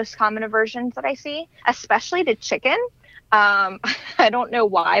are the most common aversions that I see, especially to chicken. I don't know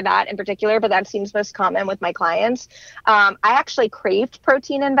why that in particular, but that seems most common with my clients. I actually craved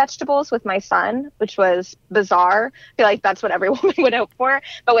protein in vegetables with my son, which was bizarre. I feel like that's what every woman would hope for.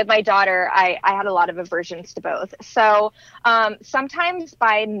 But with my daughter, I had a lot of aversions to both. So sometimes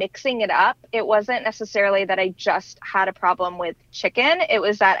by mixing it up, it wasn't necessarily that I just had a problem with chicken. It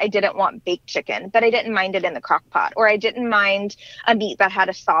was that I didn't want baked chicken, but I didn't mind it in the crock pot, or I didn't mind a meat that had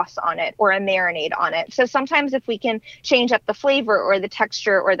a sauce on it or a marinade on it. So sometimes if we can change up the flavor or the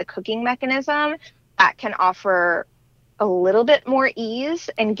texture or the cooking mechanism, that can offer a little bit more ease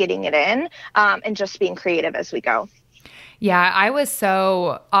in getting it in, and just being creative as we go. Yeah, I was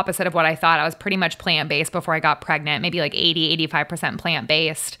so opposite of what I thought. I was pretty much plant-based before I got pregnant, maybe like 85%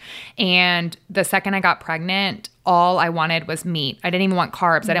 plant-based. And the second I got pregnant, all I wanted was meat. I didn't even want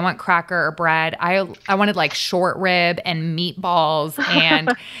carbs. I didn't want cracker or bread. I wanted like short rib and meatballs.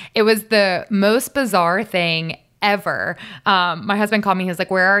 And it was the most bizarre thing ever. My husband called me. He was like,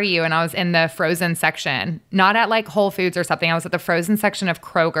 where are you? And I was in the frozen section, not at like Whole Foods or something. I was at the frozen section of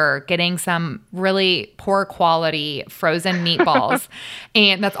Kroger getting some really poor quality frozen meatballs.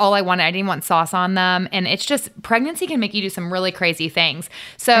 And that's all I wanted. I didn't want sauce on them. And it's just, pregnancy can make you do some really crazy things.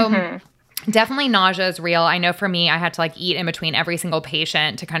 So definitely nausea is real. I know for me, I had to like eat in between every single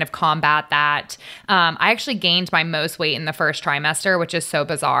patient to kind of combat that. I actually gained my most weight in the first trimester, which is so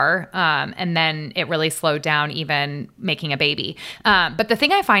bizarre. And then it really slowed down even making a baby. But the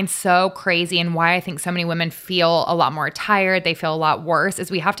thing I find so crazy and why I think so many women feel a lot more tired, they feel a lot worse, is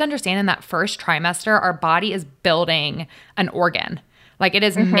we have to understand in that first trimester, our body is building an organ. Like it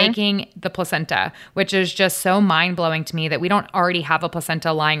is making the placenta, which is just so mind-blowing to me that we don't already have a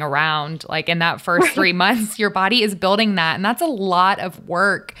placenta lying around. Like in that first 3 months, your body is building that. And that's a lot of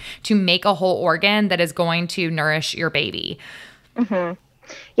work to make a whole organ that is going to nourish your baby.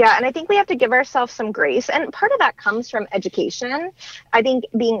 Yeah, and I think we have to give ourselves some grace. And part of that comes from education. I think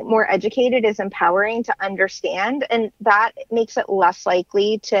being more educated is empowering to understand, and that makes it less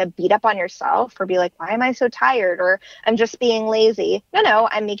likely to beat up on yourself or be like, why am I so tired? Or I'm just being lazy. No,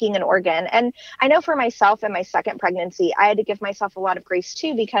 I'm making an organ. And I know for myself in my second pregnancy, I had to give myself a lot of grace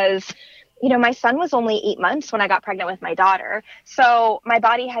too, because my son was only 8 months when I got pregnant with my daughter. So my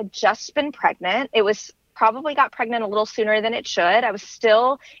body had just been pregnant. It was probably got pregnant a little sooner than it should. I was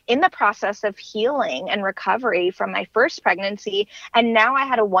still in the process of healing and recovery from my first pregnancy. And now I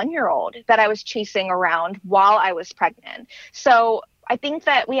had a 1-year-old that I was chasing around while I was pregnant. So I think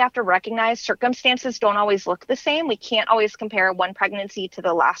that we have to recognize circumstances don't always look the same. We can't always compare one pregnancy to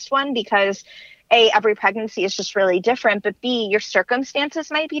the last one because A, every pregnancy is just really different, but B, your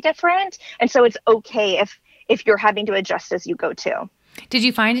circumstances might be different. And so it's okay if you're having to adjust as you go too. Did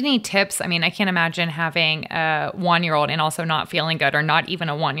you find any tips? I mean, I can't imagine having a 1-year-old and also not feeling good, or not even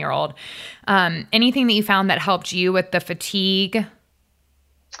a 1-year-old. Anything that you found that helped you with the fatigue?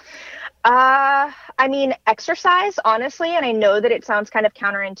 I mean, exercise, honestly, and I know that it sounds kind of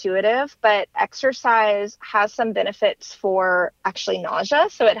counterintuitive, but exercise has some benefits for actually nausea.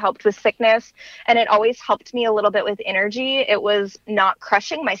 So it helped with sickness, and it always helped me a little bit with energy. It was not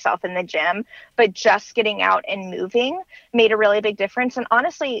crushing myself in the gym, but just getting out and moving made a really big difference. And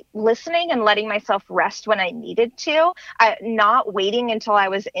honestly, listening and letting myself rest when I needed to, not waiting until I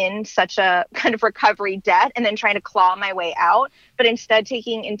was in such a kind of recovery debt and then trying to claw my way out, but instead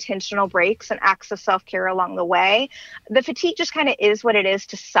taking intentional breaks and acts of self-care along the way. The fatigue just kind of is what it is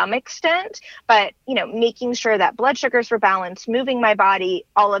to some extent, but making sure that blood sugars were balanced, moving my body,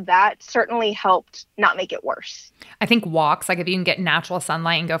 all of that certainly helped not make it worse. I think walks, like if you can get natural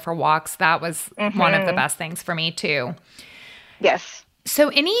sunlight and go for walks, that was one of the best things for me too. Yes. So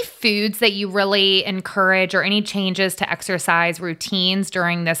any foods that you really encourage, or any changes to exercise routines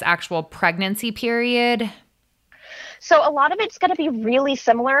during this actual pregnancy period? So a lot of it's going to be really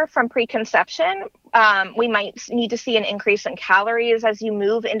similar from preconception. We might need to see an increase in calories as you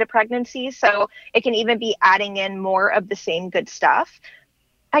move into pregnancy. So it can even be adding in more of the same good stuff.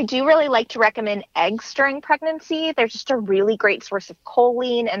 I do really like to recommend eggs during pregnancy. They're just a really great source of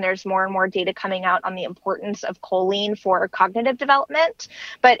choline, and there's more and more data coming out on the importance of choline for cognitive development.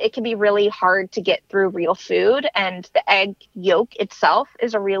 But it can be really hard to get through real food, and the egg yolk itself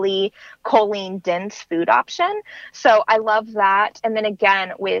is a really choline-dense food option. So I love that. And then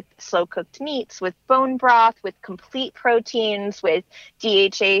again, with slow-cooked meats, with bone broth, with complete proteins, with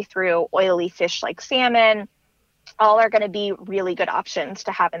DHA through oily fish like salmon, all are going to be really good options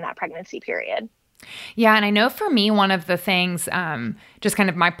to have in that pregnancy period. Yeah. And I know for me, one of the things, just kind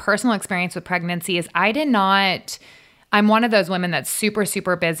of my personal experience with pregnancy is I'm one of those women that's super,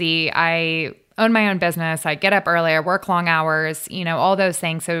 super busy. I own my own business. I get up early, I work long hours, all those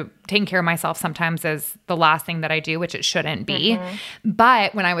things. So taking care of myself sometimes is the last thing that I do, which it shouldn't be.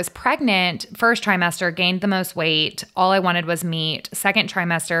 But when I was pregnant, first trimester, gained the most weight. All I wanted was meat. Second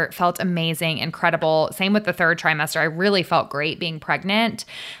trimester, felt amazing, incredible. Same with the third trimester. I really felt great being pregnant.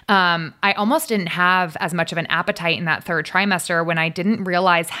 I almost didn't have as much of an appetite in that third trimester when I didn't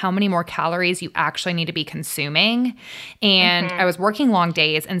realize how many more calories you actually need to be consuming. And I was working long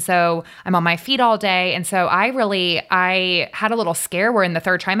days. And so I'm on my feet all day. And so I had a little scare where in the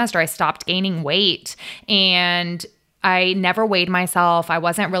third trimester, I stopped gaining weight and I never weighed myself. I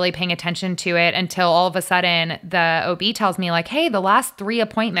wasn't really paying attention to it until all of a sudden the OB tells me like, hey, the last 3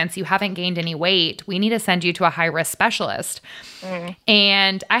 appointments, you haven't gained any weight. We need to send you to a high-risk specialist.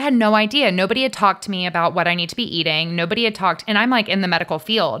 And I had no idea. Nobody had talked to me about what I need to be eating. Nobody had talked. And I'm like in the medical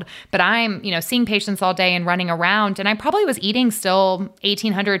field, but I'm, seeing patients all day and running around. And I probably was eating still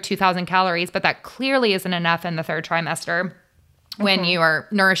 1,800, 2,000 calories, but that clearly isn't enough in the third trimester when you are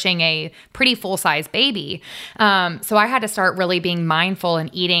nourishing a pretty full-size baby. So I had to start really being mindful and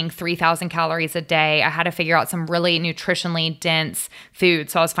eating 3,000 calories a day. I had to figure out some really nutritionally dense food.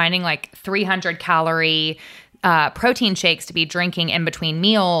 So I was finding like 300-calorie protein shakes to be drinking in between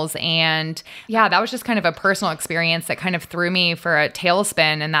meals. And yeah, that was just kind of a personal experience that kind of threw me for a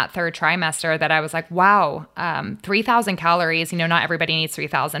tailspin in that third trimester that I was like, wow, 3,000 calories, not everybody needs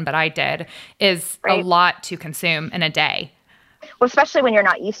 3,000, but I did, is a lot to consume in a day. Well, especially when you're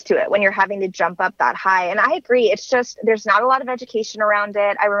not used to it, when you're having to jump up that high. And I agree. It's just, there's not a lot of education around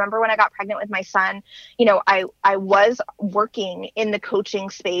it. I remember when I got pregnant with my son, I was working in the coaching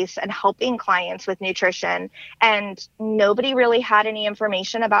space and helping clients with nutrition, and nobody really had any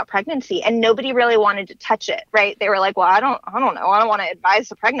information about pregnancy, and nobody really wanted to touch it, right? They were like, well, I don't know. I don't want to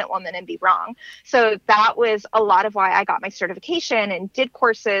advise a pregnant woman and be wrong. So that was a lot of why I got my certification and did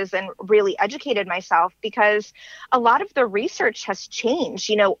courses and really educated myself, because a lot of the research has changed.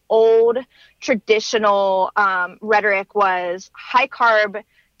 Old traditional rhetoric was high carb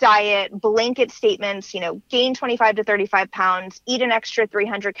diet, blanket statements, gain 25 to 35 pounds, eat an extra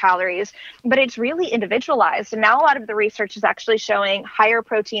 300 calories, but it's really individualized. And now a lot of the research is actually showing higher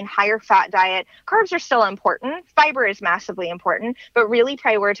protein, higher fat diet. Carbs are still important. Fiber is massively important, but really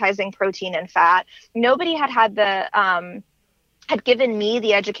prioritizing protein and fat. Nobody had given me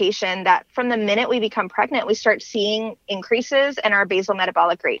the education that from the minute we become pregnant, we start seeing increases in our basal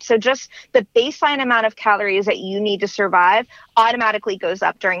metabolic rate. So just the baseline amount of calories that you need to survive automatically goes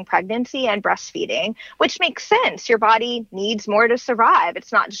up during pregnancy and breastfeeding, which makes sense. Your body needs more to survive.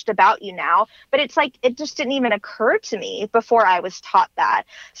 It's not just about you now, but it's like, it just didn't even occur to me before I was taught that.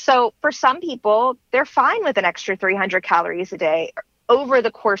 So for some people, they're fine with an extra 300 calories a day over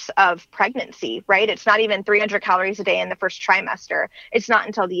the course of pregnancy, right? It's not even 300 calories a day in the first trimester. It's not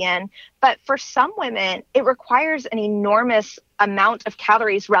until the end. But for some women, it requires an enormous amount of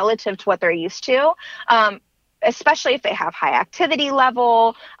calories relative to what they're used to, especially if they have high activity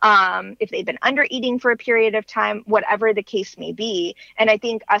level, if they've been under eating for a period of time, whatever the case may be. And I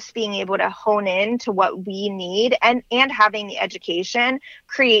think us being able to hone in to what we need and having the education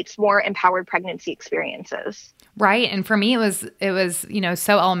creates more empowered pregnancy experiences. Right. And for me, it was,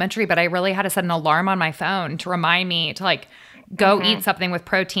 so elementary, but I really had to set an alarm on my phone to remind me to go eat something with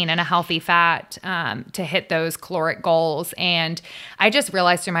protein and a healthy fat to hit those caloric goals. And I just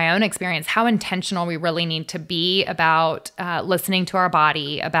realized through my own experience how intentional we really need to be about listening to our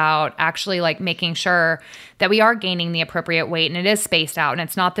body, about actually making sure that we are gaining the appropriate weight and it is spaced out and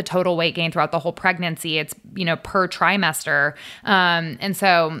it's not the total weight gain throughout the whole pregnancy. It's, per trimester. And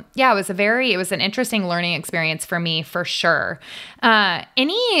so, yeah, it was an interesting learning experience for me for sure.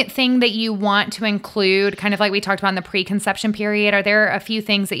 Anything that you want to include, kind of like we talked about in the preconception period, are there a few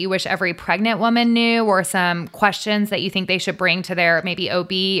things that you wish every pregnant woman knew, or some questions that you think they should bring to their maybe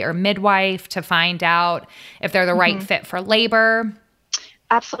OB or midwife to find out if they're the right fit for labor?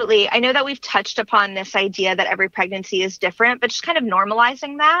 Absolutely. I know that we've touched upon this idea that every pregnancy is different, but just kind of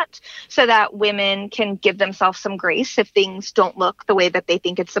normalizing that so that women can give themselves some grace if things don't look the way that they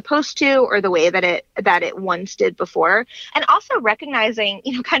think it's supposed to or the way that it once did before. And also recognizing,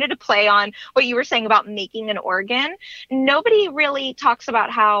 kind of to play on what you were saying about making an organ, nobody really talks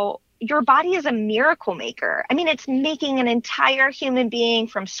about how your body is a miracle maker. I mean, it's making an entire human being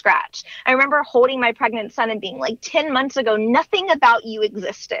from scratch. I remember holding my pregnant son and being like, 10 months ago, nothing about you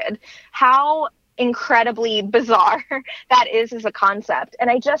existed. How incredibly bizarre that is as a concept.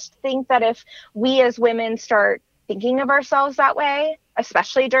 And I just think that if we as women start thinking of ourselves that way,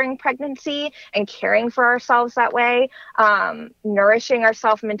 especially during pregnancy, and caring for ourselves that way, nourishing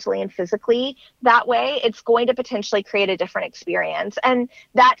ourselves mentally and physically that way, it's going to potentially create a different experience. And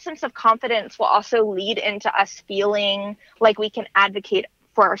that sense of confidence will also lead into us feeling like we can advocate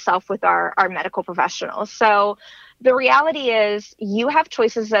for ourselves with our medical professionals. So the reality is you have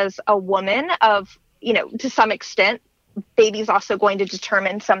choices as a woman of, to some extent. Baby's also going to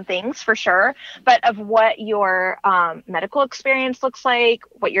determine some things for sure, but of what your medical experience looks like,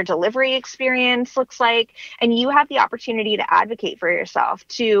 what your delivery experience looks like, and you have the opportunity to advocate for yourself,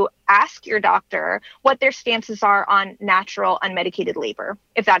 to ask your doctor what their stances are on natural unmedicated labor,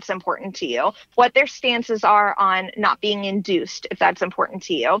 if that's important to you, what their stances are on not being induced, if that's important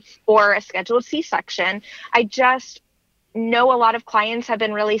to you, or a scheduled C-section. I just know a lot of clients have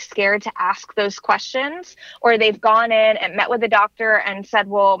been really scared to ask those questions, or they've gone in and met with a doctor and said,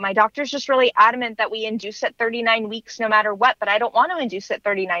 well, my doctor's just really adamant that we induce at 39 weeks no matter what, but I don't want to induce at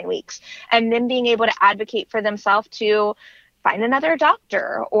 39 weeks. And then being able to advocate for themselves to find another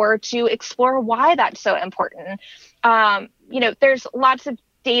doctor or to explore why that's so important. There's lots of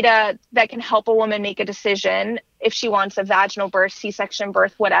data that can help a woman make a decision if she wants a vaginal birth, C-section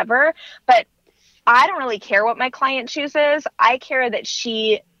birth, whatever. But I don't really care what my client chooses. I care that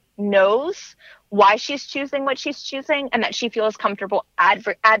she knows why she's choosing what she's choosing and that she feels comfortable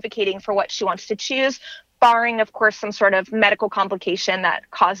advocating for what she wants to choose, barring, of course, some sort of medical complication that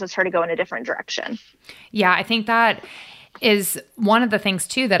causes her to go in a different direction. Yeah, I think that is one of the things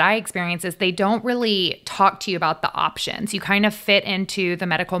too that I experience is they don't really talk to you about the options. You kind of fit into the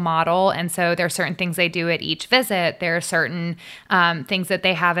medical model. And so there are certain things they do at each visit. There are certain things that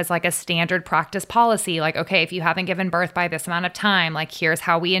they have as like a standard practice policy. Like, okay, if you haven't given birth by this amount of time, like here's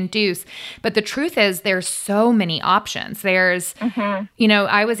how we induce. But the truth is there's so many options. There's,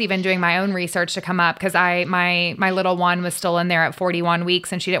 I was even doing my own research to come up because my little one was still in there at 41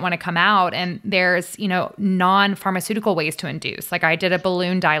 weeks and she didn't want to come out. And there's, non-pharmaceutical ways to induce. Like I did a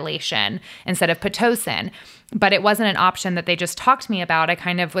balloon dilation instead of Pitocin, but it wasn't an option that they just talked to me about. I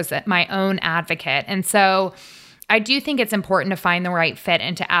kind of was my own advocate. And so I do think it's important to find the right fit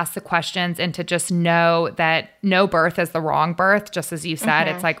and to ask the questions and to just know that no birth is the wrong birth. Just as you said,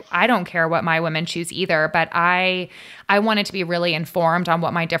 It's like, I don't care what my women choose either, but I wanted to be really informed on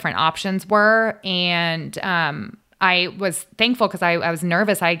what my different options were. And, I was thankful because I was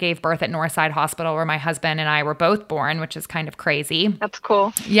nervous. I gave birth at Northside Hospital where my husband and I were both born, which is kind of crazy. That's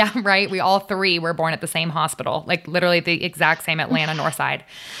cool. Yeah, right. We all three were born at the same hospital, like literally the exact same Atlanta Northside.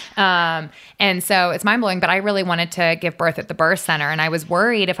 And so it's mind-blowing, but I really wanted to give birth at the birth center. And I was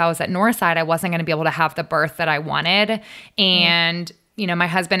worried if I was at Northside, I wasn't going to be able to have the birth that I wanted. And my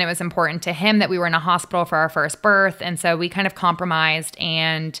husband, it was important to him that we were in a hospital for our first birth. And so we kind of compromised,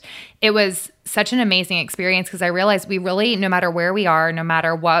 and it was such an amazing experience because I realized we really, no matter where we are, no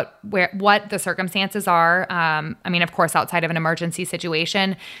matter what the circumstances are, of course, outside of an emergency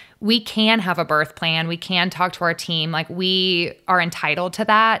situation, we can have a birth plan. We can talk to our team. Like we are entitled to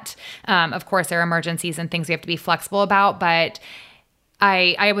that. Of course, there are emergencies and things we have to be flexible about, but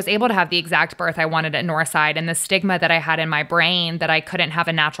I was able to have the exact birth I wanted at Northside, and the stigma that I had in my brain that I couldn't have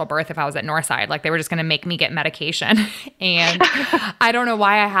a natural birth if I was at Northside, like they were just going to make me get medication. And I don't know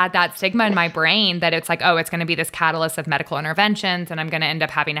why I had that stigma in my brain that it's like, oh, it's going to be this catalyst of medical interventions and I'm going to end up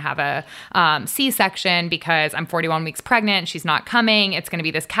having to have a C-section because I'm 41 weeks pregnant. She's not coming. It's going to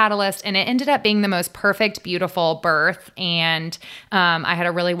be this catalyst. And it ended up being the most perfect, beautiful birth. And I had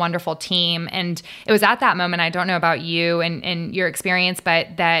a really wonderful team. And it was at that moment, I don't know about you and your experience,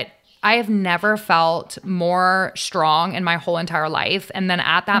 but that I have never felt more strong in my whole entire life. And then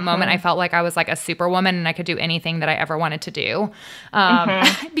at that moment, I felt like I was like a superwoman and I could do anything that I ever wanted to do.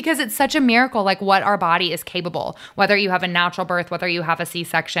 Because it's such a miracle, like what our body is capable, whether you have a natural birth, whether you have a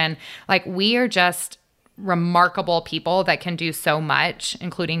C-section, like we are just remarkable people that can do so much,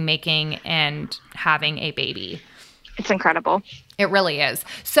 including making and having a baby. It's incredible. It really is.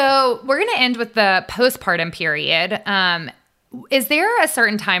 So we're going to end with the postpartum period. Is there a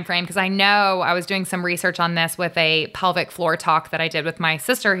certain time frame? Because I know I was doing some research on this with a pelvic floor talk that I did with my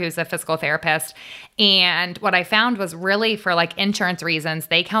sister, who's a physical therapist. And what I found was really for like insurance reasons,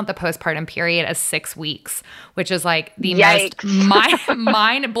 they count the postpartum period as 6 weeks, which is like the most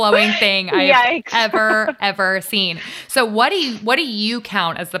mind-blowing thing I've ever seen. So what do you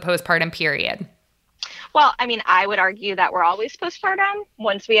count as the postpartum period? Well, I mean, I would argue that we're always postpartum.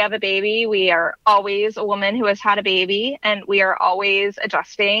 Once we have a baby, we are always a woman who has had a baby, and we are always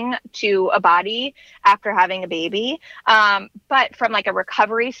adjusting to a body after having a baby. But from like a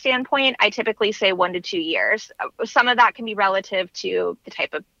recovery standpoint, I typically say 1 to 2 years. Some of that can be relative to the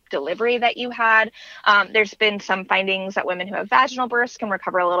type of delivery that you had. There's been some findings that women who have vaginal births can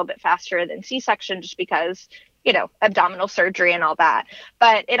recover a little bit faster than C-section just because abdominal surgery and all that.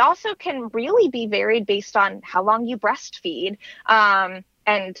 But it also can really be varied based on how long you breastfeed,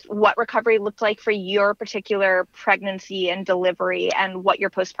 and what recovery looked like for your particular pregnancy and delivery and what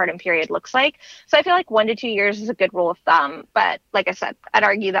your postpartum period looks like. So I feel like 1 to 2 years is a good rule of thumb. But like I said, I'd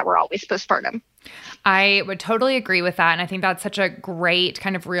argue that we're always postpartum. I would totally agree with that. And I think that's such a great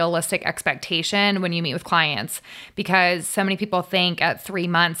kind of realistic expectation when you meet with clients, because so many people think at 3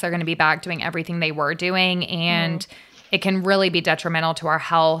 months they're going to be back doing everything they were doing. And it can really be detrimental to our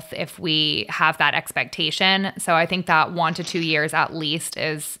health if we have that expectation. So I think that 1 to 2 years at least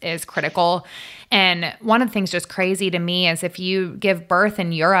is critical. And one of the things just crazy to me is if you give birth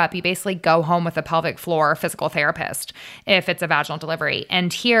in Europe, you basically go home with a pelvic floor physical therapist if it's a vaginal delivery.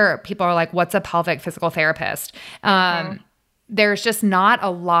 And here people are like, what's a pelvic physical therapist? There's just not a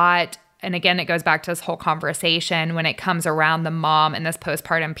lot. And again, it goes back to this whole conversation when it comes around the mom in this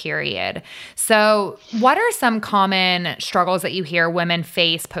postpartum period. So what are some common struggles that you hear women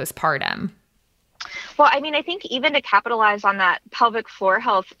face postpartum? Well, I mean, I think even to capitalize on that pelvic floor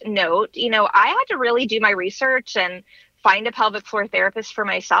health note, I had to really do my research and find a pelvic floor therapist for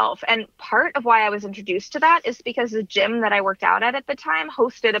myself. And part of why I was introduced to that is because the gym that I worked out at the time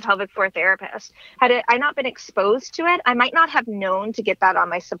hosted a pelvic floor therapist. Had I not been exposed to it, I might not have known to get that on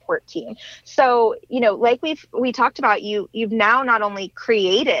my support team. So, like we talked about, you've now not only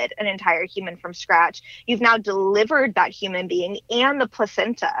created an entire human from scratch, you've now delivered that human being and the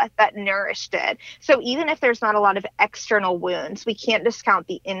placenta that nourished it. So even if there's not a lot of external wounds, we can't discount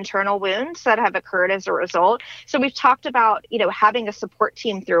the internal wounds that have occurred as a result. So we've talked about, having a support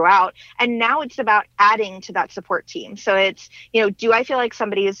team throughout, and now it's about adding to that support team. So it's, do I feel like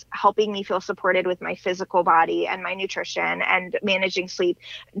somebody is helping me feel supported with my physical body and my nutrition and managing sleep?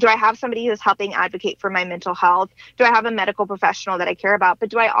 Do I have somebody who's helping advocate for my mental health? Do I have a medical professional that I care about? But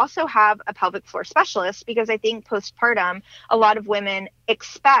do I also have a pelvic floor specialist? Because I think postpartum, a lot of women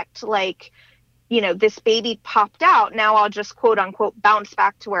expect this baby popped out. Now I'll just quote unquote bounce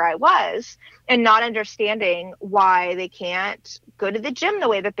back to where I was, and not understanding why they can't go to the gym the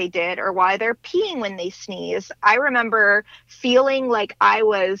way that they did or why they're peeing when they sneeze. I remember feeling like I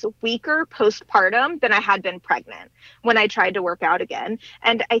was weaker postpartum than I had been pregnant when I tried to work out again.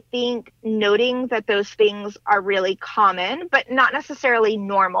 And I think noting that those things are really common, but not necessarily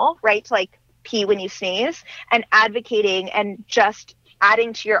normal, right? Like pee when you sneeze, and advocating and just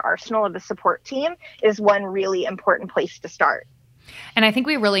adding to your arsenal of a support team is one really important place to start. And I think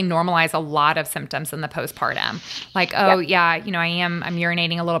we really normalize a lot of symptoms in the postpartum. Like, I'm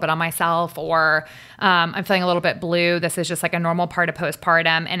urinating a little bit on myself, or I'm feeling a little bit blue. This is just like a normal part of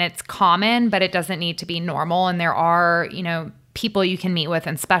postpartum. And it's common, but it doesn't need to be normal. And there are, people you can meet with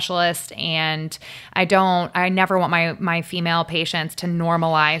and specialists. And I never want my female patients to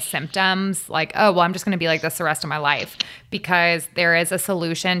normalize symptoms like, oh, well, I'm just going to be like this the rest of my life, because there is a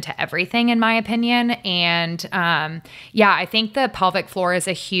solution to everything, in my opinion. And I think the pelvic floor is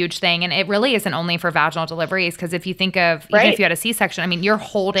a huge thing. And it really isn't only for vaginal deliveries, because if you think of, even if you had a C-section, I mean, you're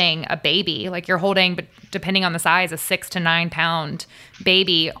holding a baby, like you're holding, depending on the size, a 6 to 9 pound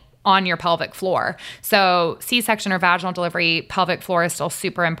baby on your pelvic floor. So C-section or vaginal delivery, pelvic floor is still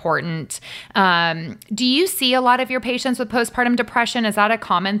super important. Do you see a lot of your patients with postpartum depression? Is that a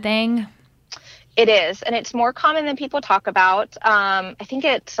common thing? It is, and it's more common than people talk about. I think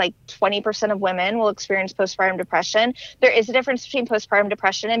it's like 20% of women will experience postpartum depression. There is a difference between postpartum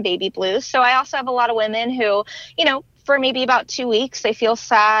depression and baby blues. So I also have a lot of women who, for maybe about 2 weeks, they feel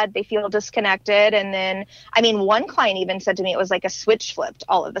sad, they feel disconnected. And then, one client even said to me, it was like a switch flipped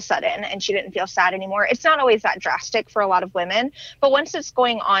all of a sudden, and she didn't feel sad anymore. It's not always that drastic for a lot of women, but once it's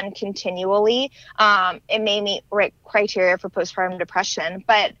going on continually, it may meet criteria for postpartum depression.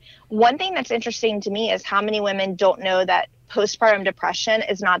 But one thing that's interesting to me is how many women don't know that postpartum depression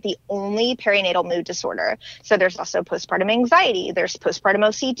is not the only perinatal mood disorder. So there's also postpartum anxiety, there's postpartum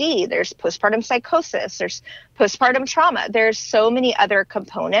OCD, there's postpartum psychosis, there's postpartum trauma. There's so many other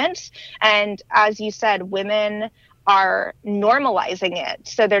components. And as you said, women are normalizing it,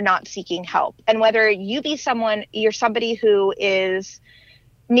 so they're not seeking help. And whether you're somebody who is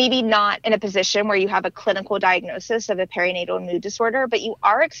maybe not in a position where you have a clinical diagnosis of a perinatal mood disorder, but you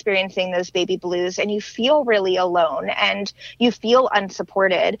are experiencing those baby blues and you feel really alone and you feel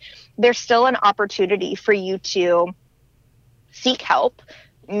unsupported, there's still an opportunity for you to seek help,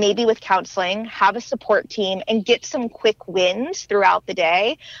 maybe with counseling, have a support team, and get some quick wins throughout the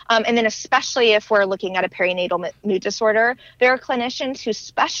day. And then especially if we're looking at a perinatal mood disorder, there are clinicians who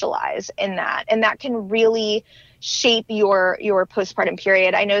specialize in that, and that can really shape your postpartum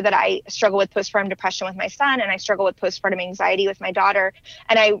period. I know that I struggle with postpartum depression with my son, and I struggle with postpartum anxiety with my daughter.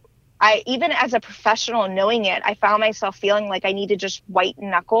 And I even as a professional knowing it, I found myself feeling like I need to just white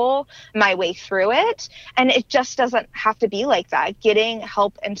knuckle my way through it. And it just doesn't have to be like that. Getting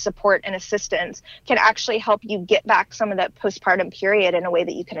help and support and assistance can actually help you get back some of that postpartum period in a way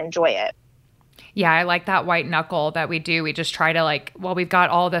that you can enjoy it. Yeah, I like that white knuckle that we do. We just try to we've got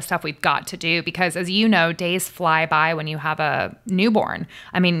all this stuff we've got to do because, as you know, days fly by when you have a newborn.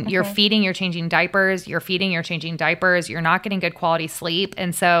 I mean, you're feeding, you're changing diapers, you're not getting good quality sleep.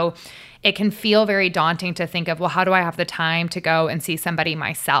 And so it can feel very daunting to think of, well, how do I have the time to go and see somebody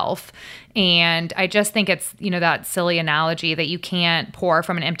myself? And I just think it's, that silly analogy that you can't pour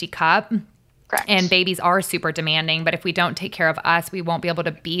from an empty cup. Correct. And babies are super demanding, but if we don't take care of us, we won't be able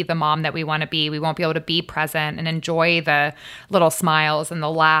to be the mom that we want to be. We won't be able to be present and enjoy the little smiles and the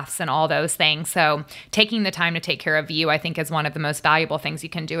laughs and all those things. So taking the time to take care of you, I think, is one of the most valuable things you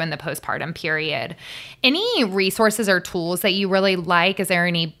can do in the postpartum period. Any resources or tools that you really like? Is there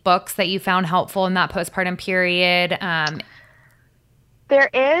any books that you found helpful in that postpartum period?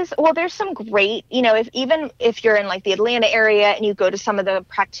 There's some great, if you're in the Atlanta area and you go to some of the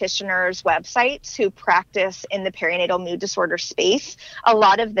practitioners' websites who practice in the perinatal mood disorder space, a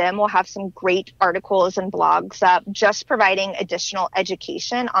lot of them will have some great articles and blogs up just providing additional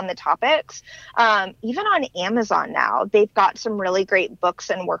education on the topics. Even on Amazon now, they've got some really great books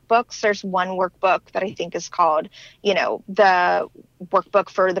and workbooks. There's one workbook that I think is called, the workbook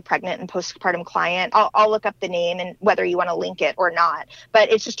for the pregnant and postpartum client. I'll look up the name and whether you want to link it or not.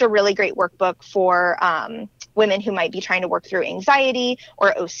 But it's just a really great workbook for women who might be trying to work through anxiety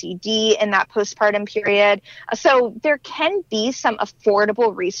or OCD in that postpartum period. So there can be some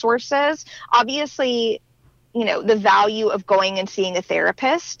affordable resources. Obviously, the value of going and seeing a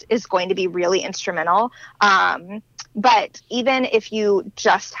therapist is going to be really instrumental. But even if you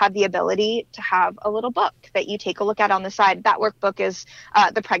just have the ability to have a little book that you take a look at on the side, that workbook is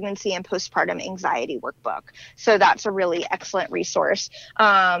the Pregnancy and Postpartum Anxiety Workbook. So that's a really excellent resource.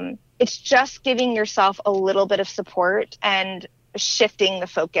 It's just giving yourself a little bit of support and shifting the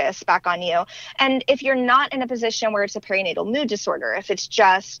focus back on you. And if you're not in a position where it's a perinatal mood disorder, if it's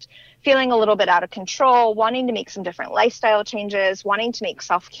just feeling a little bit out of control, wanting to make some different lifestyle changes, wanting to make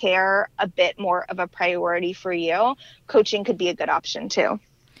self-care a bit more of a priority for you, coaching could be a good option too.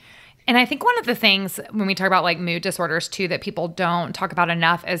 And I think one of the things when we talk about mood disorders too, that people don't talk about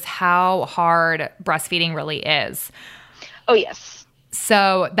enough is how hard breastfeeding really is. Oh, yes.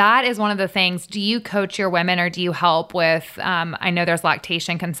 So that is one of the things. Do you coach your women or do you help with, I know there's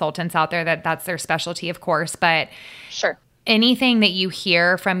lactation consultants out there that's their specialty, of course, but sure. Anything that you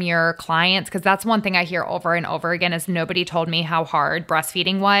hear from your clients, because that's one thing I hear over and over again is nobody told me how hard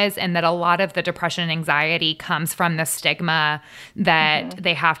breastfeeding was, and that a lot of the depression and anxiety comes from the stigma that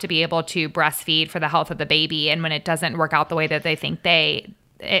they have to be able to breastfeed for the health of the baby. And when it doesn't work out the way that they think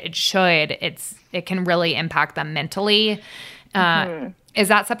it should, it can really impact them mentally. Is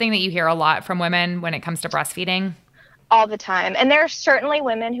that something that you hear a lot from women when it comes to breastfeeding? All the time. And there are certainly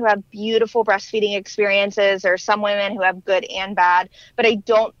women who have beautiful breastfeeding experiences. There are some women who have good and bad, but I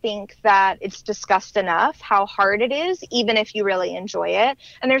don't think that it's discussed enough how hard it is, even if you really enjoy it.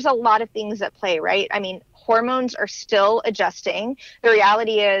 And there's a lot of things at play, right? I mean, hormones are still adjusting. The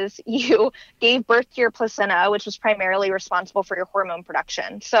reality is you gave birth to your placenta, which was primarily responsible for your hormone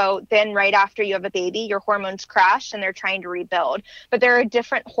production. So then right after you have a baby, your hormones crash and they're trying to rebuild. But there are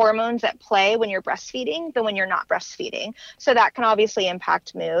different hormones at play when you're breastfeeding than when you're not breastfeeding. So that can obviously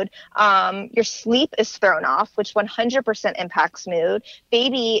impact mood. Your sleep is thrown off, which 100% impacts mood.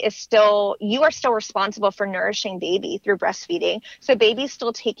 You are still responsible for nourishing baby through breastfeeding. So baby's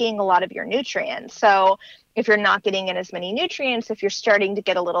still taking a lot of your nutrients. So if you're not getting in as many nutrients, if you're starting to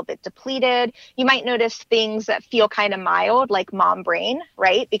get a little bit depleted. You might notice things that feel kind of mild, like mom brain,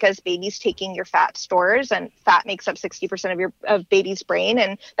 right? Because baby's taking your fat stores, and fat makes up 60% of baby's brain,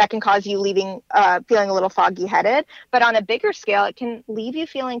 and that can cause you feeling a little foggy headed. But on a bigger scale, it can leave you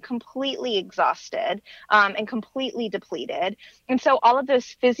feeling completely exhausted and completely depleted. And so all of those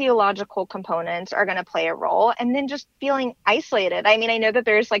physiological components are going to play a role. And then just feeling isolated. I mean, I know that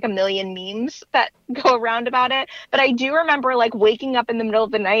there's like a million memes that go around about it, but I do remember like waking up in the middle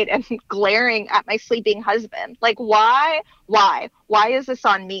of the night and glaring at my sleeping husband. Like, why is this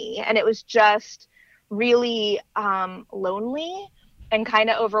on me? And it was just really lonely and kind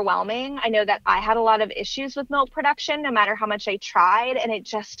of overwhelming. I know that I had a lot of issues with milk production, no matter how much I tried, and it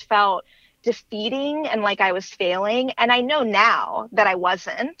just felt defeating and like I was failing. And I know now that I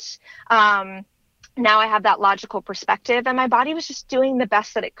wasn't. Now I have that logical perspective, and my body was just doing the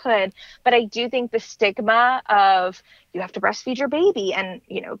best that it could. But I do think the stigma of you have to breastfeed your baby, and,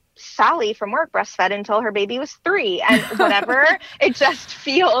 you know, Sally from work breastfed until her baby was 3 and whatever, it just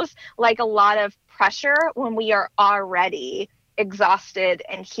feels like a lot of pressure when we are already exhausted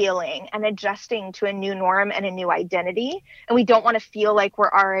and healing and adjusting to a new norm and a new identity. And we don't want to feel like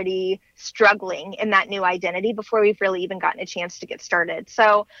we're already struggling in that new identity before we've really even gotten a chance to get started.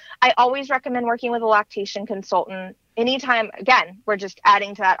 So I always recommend working with a lactation consultant. Anytime, again, we're just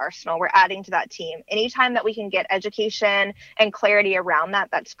adding to that arsenal, we're adding to that team. Anytime that we can get education and clarity around that,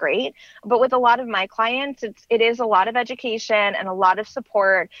 that's great. But with a lot of my clients, it is a lot of education and a lot of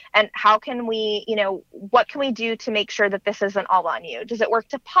support. And how can we, you know, what can we do to make sure that this isn't all on you? Does it work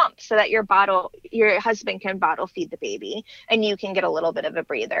to pump so that your husband can bottle feed the baby and you can get a little bit of a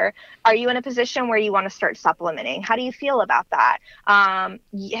breather? Are you in a position where you want to start supplementing? How do you feel about that?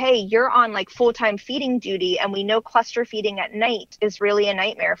 Hey, you're on like full-time feeding duty, and we know cluster feeding at night is really a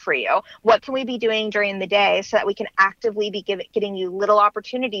nightmare for you. What can we be doing during the day so that we can actively be getting you little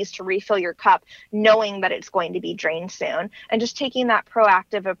opportunities to refill your cup, knowing that it's going to be drained soon? And just taking that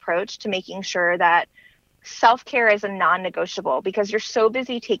proactive approach to making sure that self-care is a non-negotiable, because you're so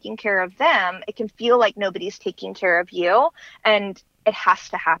busy taking care of them, it can feel like nobody's taking care of you, and it has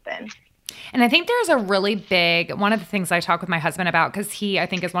to happen. And I think there's a really big, one of the things I talk with my husband about, because he, I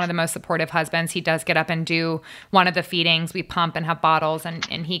think, is one of the most supportive husbands. He does get up and do one of the feedings. We pump and have bottles,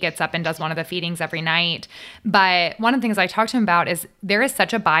 and he gets up and does one of the feedings every night. But one of the things I talk to him about is there is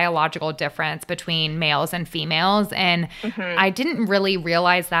such a biological difference between males and females. And I didn't really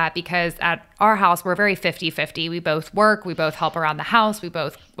realize that, because at our house, we're very 50-50. We both work. We both help around the house.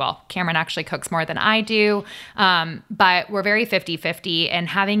 Cameron actually cooks more than I do. But we're very 50-50. And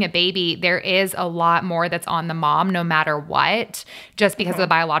having a baby, there is a lot more that's on the mom, no matter what, just because of the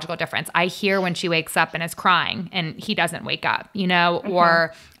biological difference. I hear when she wakes up and is crying and he doesn't wake up, you know,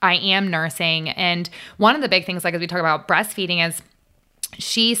 or I am nursing. And one of the big things, like as we talk about breastfeeding, is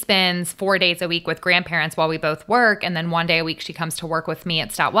she spends 4 days a week with grandparents while we both work. And then 1 day a week, she comes to work with me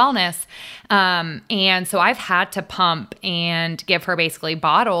at Stout Wellness. And so I've had to pump and give her basically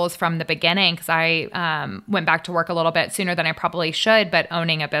bottles from the beginning, because I went back to work a little bit sooner than I probably should, but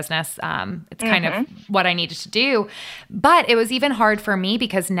owning a business, it's kind of what I needed to do. But it was even hard for me,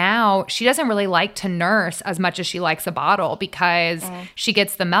 because now she doesn't really like to nurse as much as she likes a bottle, because she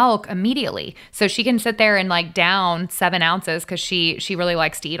gets the milk immediately. So she can sit there and like down 7 ounces, because she really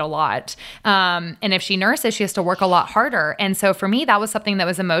likes to eat a lot. And if she nurses, she has to work a lot harder. And so for me, that was something that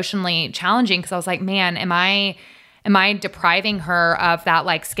was emotionally challenging, because I was like, man, am I depriving her of that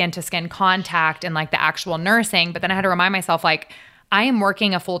like skin to skin contact and like the actual nursing? But then I had to remind myself, like, I am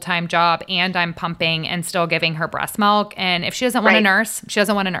working a full-time job and I'm pumping and still giving her breast milk. And if she doesn't want to nurse, she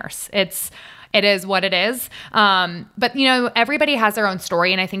doesn't want to nurse. It is what it is. But, you know, everybody has their own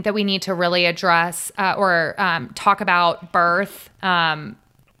story. And I think that we need to really address or talk about birth,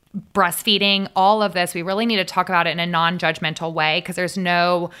 breastfeeding, all of this. We really need to talk about it in a non-judgmental way, because there's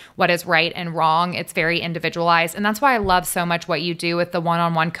no what is right and wrong. It's very individualized. And that's why I love so much what you do with the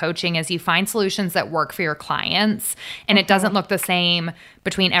one-on-one coaching, is you find solutions that work for your clients, and it doesn't look the same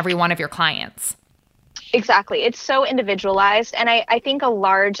between every one of your clients. Exactly. It's so individualized. And I think a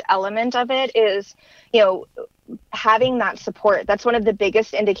large element of it is, you know, having that support. That's one of the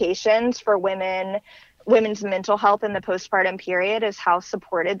biggest indications for women's mental health in the postpartum period, is how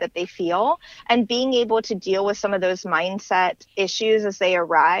supported that they feel, and being able to deal with some of those mindset issues as they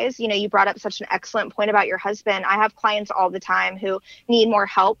arise. You know, you brought up such an excellent point about your husband. I have clients all the time who need more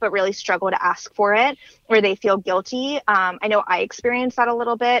help, but really struggle to ask for it, where they feel guilty. I know I experienced that a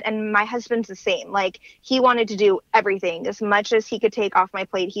little bit, and my husband's the same. Like, he wanted to do everything as much as he could take off my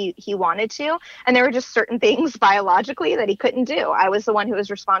plate. He wanted to, and there were just certain things biologically that he couldn't do. I was the one who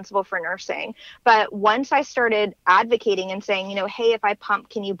was responsible for nursing. But once once I started advocating and saying, hey, if I pump,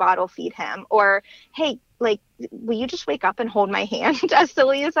 can you bottle feed him? Or, hey, like, will you just wake up and hold my hand? As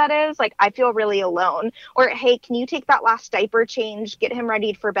silly as that is, like, I feel really alone. Or, hey, can you take that last diaper change, get him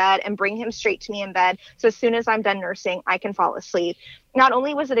ready for bed, and bring him straight to me in bed, so as soon as I'm done nursing, I can fall asleep. Not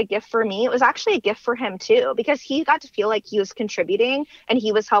only was it a gift for me, it was actually a gift for him too, because he got to feel like he was contributing and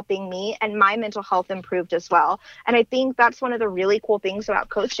he was helping me, and my mental health improved as well. And I think that's one of the really cool things about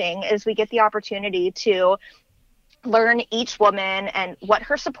coaching is we get the opportunity to learn each woman and what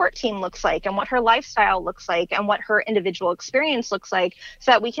her support team looks like and what her lifestyle looks like and what her individual experience looks like, so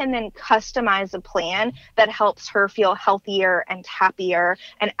that we can then customize a plan that helps her feel healthier and happier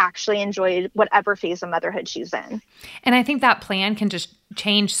and actually enjoy whatever phase of motherhood she's in. And I think that plan can just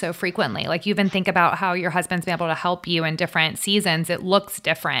change so frequently. Like, you even think about how your husband's been able to help you in different seasons. It looks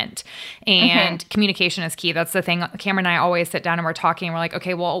different. And communication is key. That's the thing. Cameron and I always sit down and we're talking and we're like,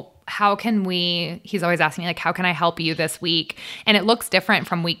 okay, well, how can he's always asking me, like, how can I help you this week? And it looks different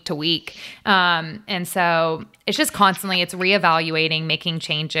from week to week. And so it's just constantly, it's reevaluating, making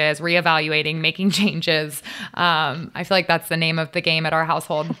changes, reevaluating, making changes. I feel like that's the name of the game at our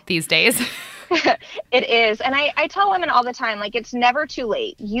household these days. It is. And I tell women all the time, like, it's never too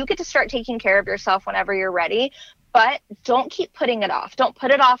late. You get to start taking care of yourself whenever you're ready. But don't keep putting it off. Don't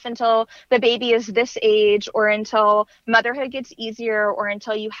put it off until the baby is this age, or until motherhood gets easier, or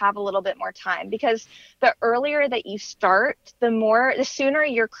until you have a little bit more time. Because the earlier that you start, the sooner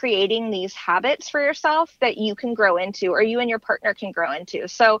you're creating these habits for yourself that you can grow into, or you and your partner can grow into.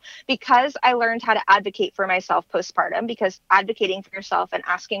 So because I learned how to advocate for myself postpartum, because advocating for yourself and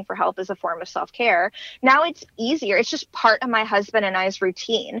asking for help is a form of self-care, now it's easier. It's just part of my husband and I's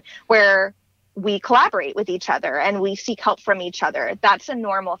routine, where we collaborate with each other and we seek help from each other. That's a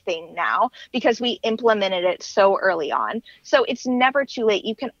normal thing now because we implemented it so early on. So it's never too late.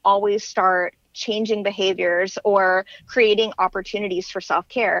 You can always start changing behaviors or creating opportunities for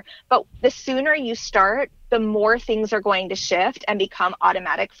self-care. But the sooner you start, the more things are going to shift and become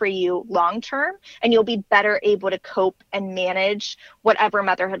automatic for you long-term, and you'll be better able to cope and manage whatever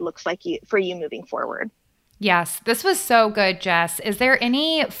motherhood looks like for you moving forward. Yes, this was so good, Jess. Is there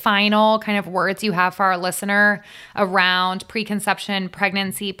any final kind of words you have for our listener around preconception,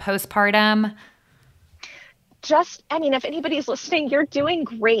 pregnancy, postpartum? If anybody's listening, you're doing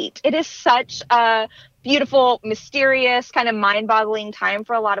great. It is such a beautiful, mysterious, kind of mind-boggling time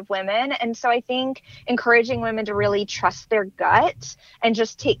for a lot of women. And so I think encouraging women to really trust their gut and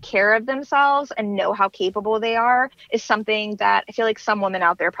just take care of themselves and know how capable they are is something that I feel like some woman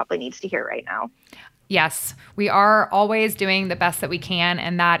out there probably needs to hear right now. Yes, we are always doing the best that we can,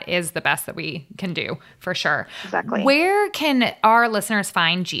 and that is the best that we can do, for sure. Exactly. Where can our listeners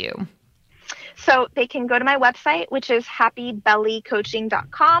find you? So they can go to my website, which is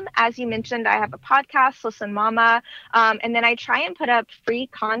happybellycoaching.com. As you mentioned, I have a podcast, Listen Mama, and then I try and put up free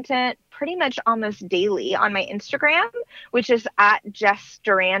content pretty much almost daily on my Instagram, which is at Jess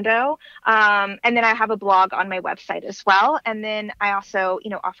Durando. And then I have a blog on my website as well. And then I also,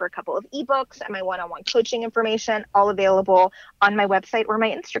 offer a couple of ebooks and my one-on-one coaching information, all available on my website or my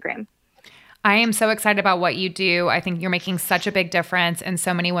Instagram. I am so excited about what you do. I think you're making such a big difference in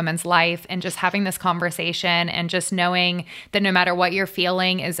so many women's life, and just having this conversation and just knowing that no matter what you're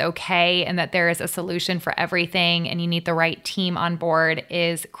feeling is okay, and that there is a solution for everything and you need the right team on board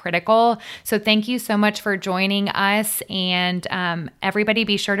is critical. So thank you so much for joining us, and everybody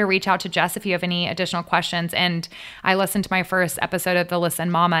be sure to reach out to Jess if you have any additional questions. And I listened to my first episode of the Listen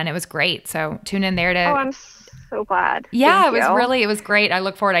Mama and it was great. So tune in there to... Oh, I'm so glad. Yeah, it was great. I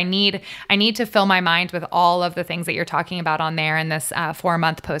look forward. I need to fill my mind with all of the things that you're talking about on there in this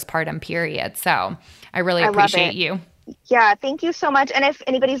 4-month postpartum period. So I really appreciate you. Yeah, thank you so much. And if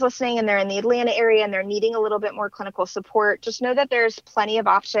anybody's listening and they're in the Atlanta area and they're needing a little bit more clinical support, just know that there's plenty of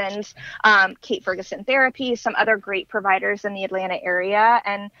options. Kate Ferguson Therapy, some other great providers in the Atlanta area,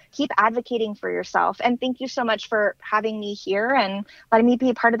 and keep advocating for yourself. And thank you so much for having me here and letting me be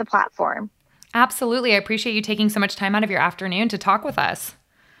a part of the platform. Absolutely. I appreciate you taking so much time out of your afternoon to talk with us.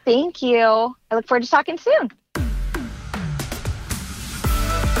 Thank you. I look forward to talking soon.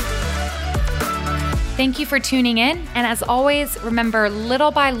 Thank you for tuning in. And as always, remember,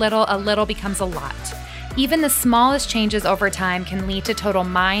 little by little, a little becomes a lot. Even the smallest changes over time can lead to total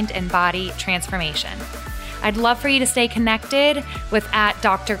mind and body transformation. I'd love for you to stay connected with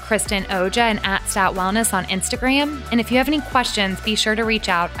 @Dr. Kristen Oja and @Stat Wellness on Instagram. And if you have any questions, be sure to reach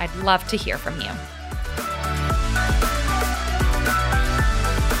out. I'd love to hear from you.